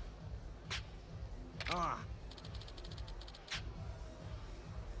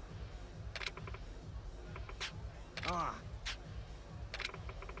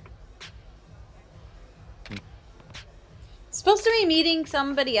 Supposed to be meeting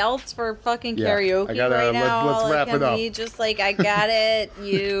somebody else for fucking karaoke right now. Let's wrap it up. We just like, I got it.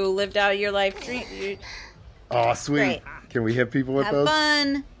 You lived out your life dream. Oh, sweet. Great. Can we hit people with Have those?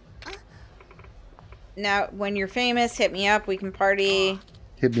 fun. Now, when you're famous, hit me up. We can party.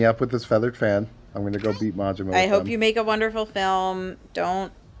 Hit me up with this feathered fan. I'm gonna go beat Majima. I hope you make a wonderful film.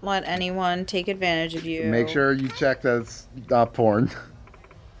 Don't let anyone take advantage of you. Make sure you check that it's not porn.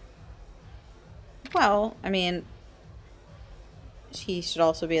 Well, I mean, he should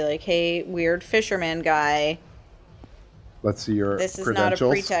also be like, hey, weird fisherman guy. Let's see your This is credentials. not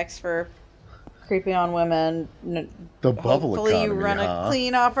a pretext for creeping on women. The bubble Hopefully economy, you run huh? a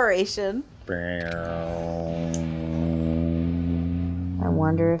clean operation. I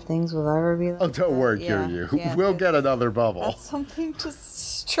wonder if things will ever be like Oh, don't worry, Yeah, Kiryu. yeah, We'll get another bubble. That's something to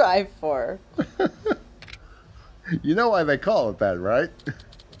strive for. You know why they call it that, right?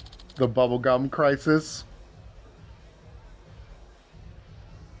 The bubblegum crisis.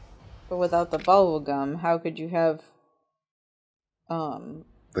 But without the bubble gum, how could you have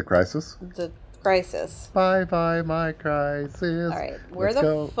The crisis? the crisis? Bye bye, my crisis. Alright, where Let's the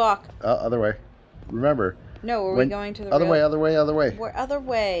go. fuck? Other way. Remember, No, were we going to the other real... way, other way, other way. Where other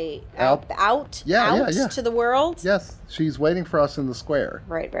way? Out. Out? Yeah, out yeah, yeah. to the world? Yes, she's waiting for us in the square.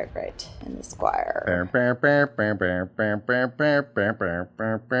 Right. In the square.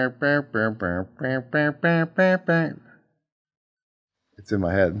 It's in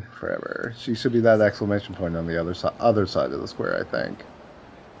my head forever. She should be that exclamation point on the other side of the square, I think.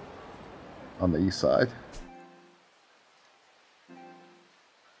 On the east side.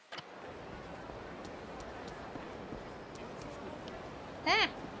 Ah.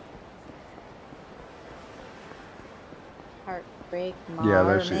 Heartbreak Mermaid. Yeah,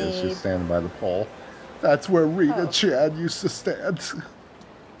 there she is. She's standing by the pole. That's where Rita Chan used to stand.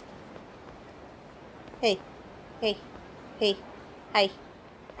 Hey. Hi. 会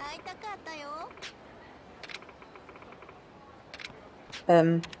いたかったよ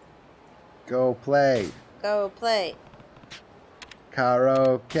Go play. Go play.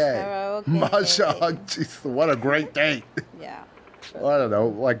 Karaoke. Mahjong. Jeez, what a great date. Yeah. Well, I don't know.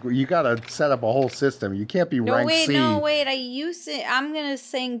 Like, you gotta set up a whole system. You can't be ranked C. No, wait. I'm gonna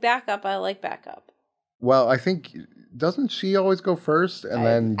sing backup. I like backup. Well, I think, doesn't she always go first? And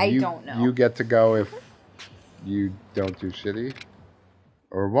then I don't know. You get to go if you don't do shitty?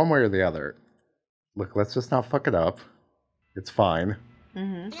 Or one way or the other. Look, let's just not fuck it up. It's fine.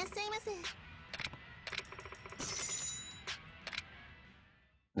 Mm-hmm. いらっしゃいませ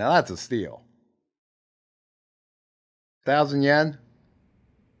Now that's a steal. 1,000 yen?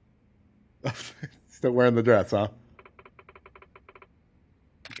 Still wearing the dress, huh?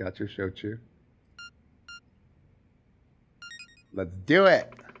 Got your shochu. Let's do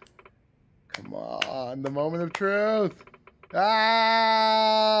it. Come on, the moment of truth.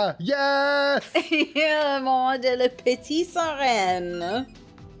 Ah! Yes! Le moment de la petite sirène.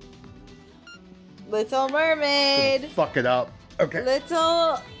 Little Mermaid. Fuck it up. Okay.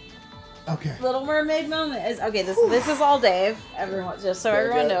 Little Mermaid moment is okay. This is all Dave. Everyone, just so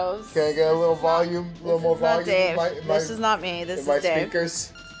everyone knows. Can I get a little volume? A little more volume? Dave. This is not me. This is my Dave.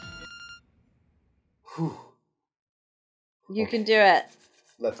 Speakers. Whew. You can do it.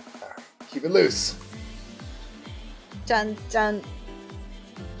 Let's keep it loose. Dun dun.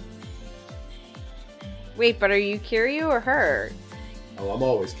 Wait, but are you Kiryu or her? Oh, I'm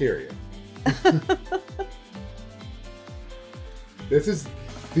always curious. This is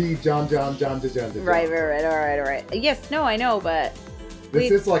the John. Right. All right. Yes, no, I know, but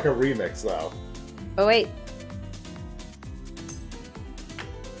This is like a remix, though. oh wait.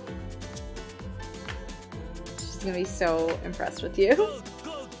 She's gonna be so impressed with you. Go,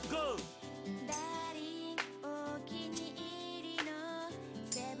 go, go! ダーリンお気に入りの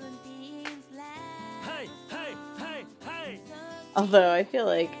 17's life Hey, hey, hey, hey! Although I feel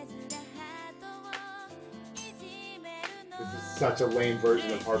like This is such a lame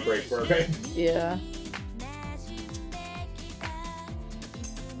version of Heartbreak Mermaid. yeah.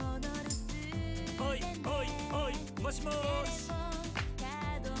 Oi, oi, oi, moshi moshi!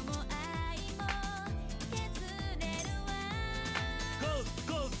 Go,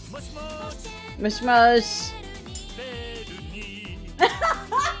 go, moshi moshi! Mush mush. ベルに触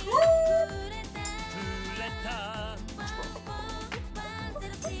れた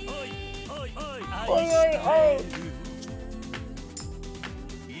おいおいおい愛してる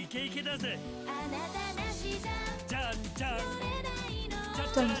イケイケだぜじゃんじゃん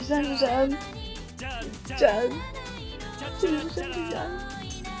Dun dun dun じゃんじゃん dun じゃんじゃんじゃん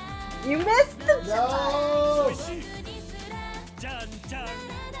You missed the No! おいしいじゃんじゃん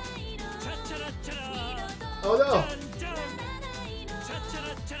チャチャラチャラ Oh じゃ no! んじゃんチャチャ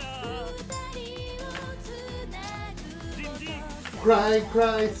ラチャラリンリン Cry,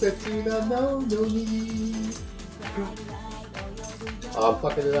 cry, Setsuna, no need. Oh, I'm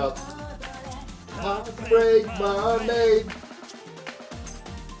fucking it up. Heartbreak Mermaid.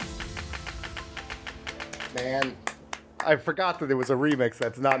 Man, I forgot that it was a remix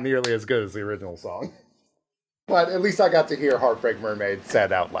that's not nearly as good as the original song. But at least I got to hear Heartbreak Mermaid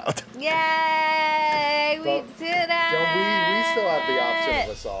said out loud. Yay! We But did it! We still have the option of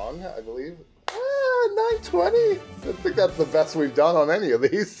a song, I believe. 920? I think that's the best we've done on any of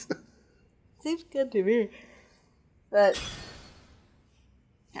these. Seems good to me. But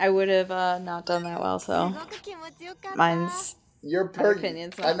I would have not done that well, す so ごく気持ちよかった mine's You're My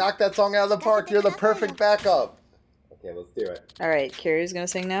opinion's I not- knocked that song out of the park. You're the perfect backup. Okay, let's do it. all right. Kiryu's gonna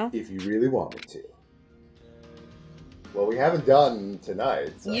sing now. If you really want me to. Well, we haven't done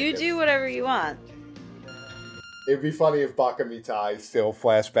tonight. So I You guess- do whatever you want. It'd be funny if Baka Mitai still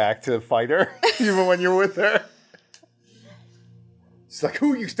flashed back to the fighter, even when you're with her. She's like,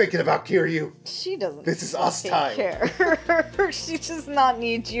 who are you thinking about, Kiryu? She doesn't. This is us fucking time. Care. She does not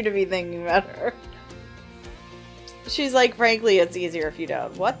need you to be thinking about her. She's like, frankly, it's easier if you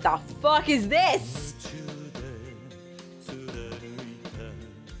don't. What the fuck is this?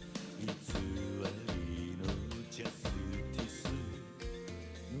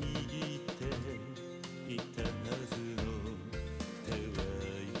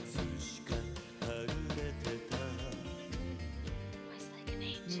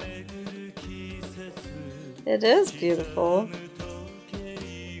 It is beautiful.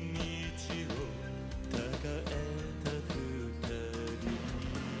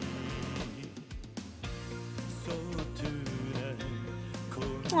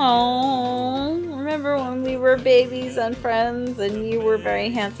 Oh, remember when we were babies and friends and you were very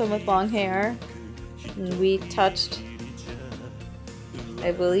handsome with long hair? And we touched.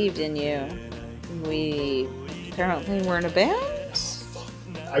 I believed in you. We apparently were in a band?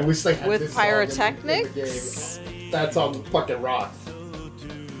 I wish they had With this song pyrotechnics? in the game. That song fucking rocks.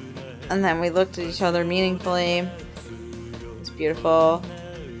 And then we looked at each other meaningfully. It was beautiful.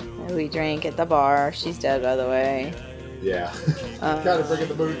 And we drank at the bar. She's dead, by the way. Yeah. Kind of bringing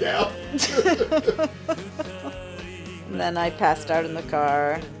the mood down. And then I passed out in the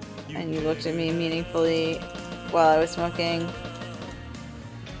car. And you looked at me meaningfully while I was smoking.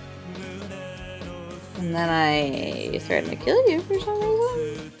 And then I threatened to kill you for some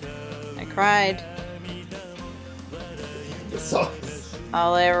reason. I cried. So,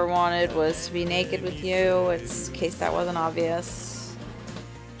 All I ever wanted was to be naked with you. It's in case that wasn't obvious.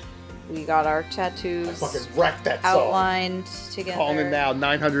 We got our tattoos fucking wrecked that song. outlined together. Calling it now,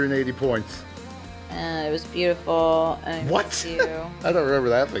 980 points. And it was beautiful. And I What? kissed you. I don't remember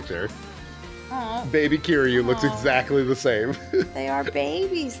that picture. Aw, Baby Kiryu looks Aw. exactly the same. they are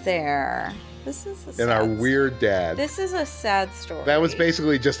babies there. This is a sad And our weird dad. This is a sad story. That was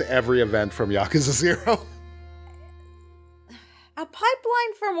basically just every event from Yakuza 0. A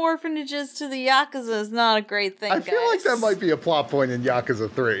pipeline from orphanages to the Yakuza is not a great thing, I feel like that might be a plot point in Yakuza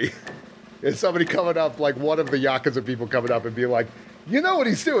 3. Is somebody coming up, like one of the Yakuza people coming up and being like, you know what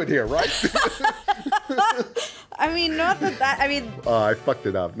he's doing here, right? I mean, not that I mean, I fucked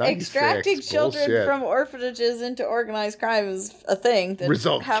it up. 96. extracting children Bullshit. from orphanages into organized crime is a thing. That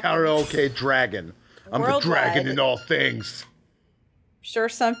Result, happens karaoke dragon. I'm the dragon worldwide. in all things. Sure,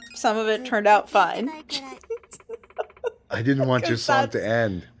 some of it turned out fine. I didn't want your 'Cause song to that's-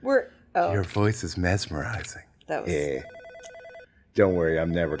 end. Oh, Your voice is mesmerizing. that was. Yeah. Don't worry,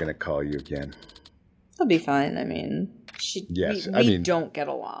 I'm never going to call you again. It'll be fine. I mean, Yes, we I mean- don't get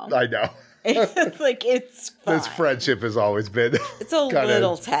along. I know. It's like it's fine. This friendship has always been It's a kinda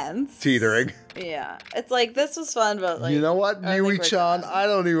little tense. teetering. Yeah, it's like this was fun, but like You know what, I think we're Yui-chan? done. I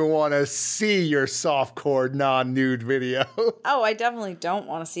don't even want to see your softcore non-nude video. Oh, I definitely don't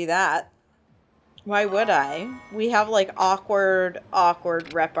want to see that. Why would I? We have like awkward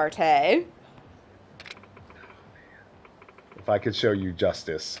repartee. If I could show you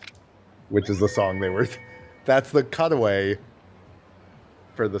Justice, which is the song they were... That's the cutaway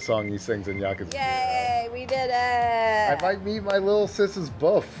for the song he sings in Yakuza. Yay, we did I it! might meet my little sis's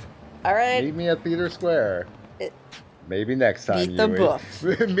buff. All right. Meet me at Theater Square. It- Maybe next time, Meet the Yui. buff.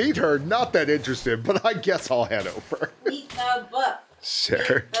 Meet her, not that interested, but I guess I'll head over. Meet the buff.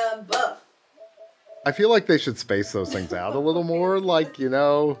 Sure. The buff. I feel like they should space those things out a little more, like, you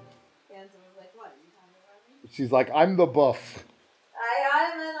know... She's like, I'm the buff.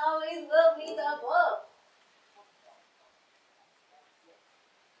 I am and always will be the buff.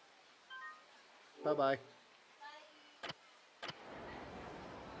 Bye-bye.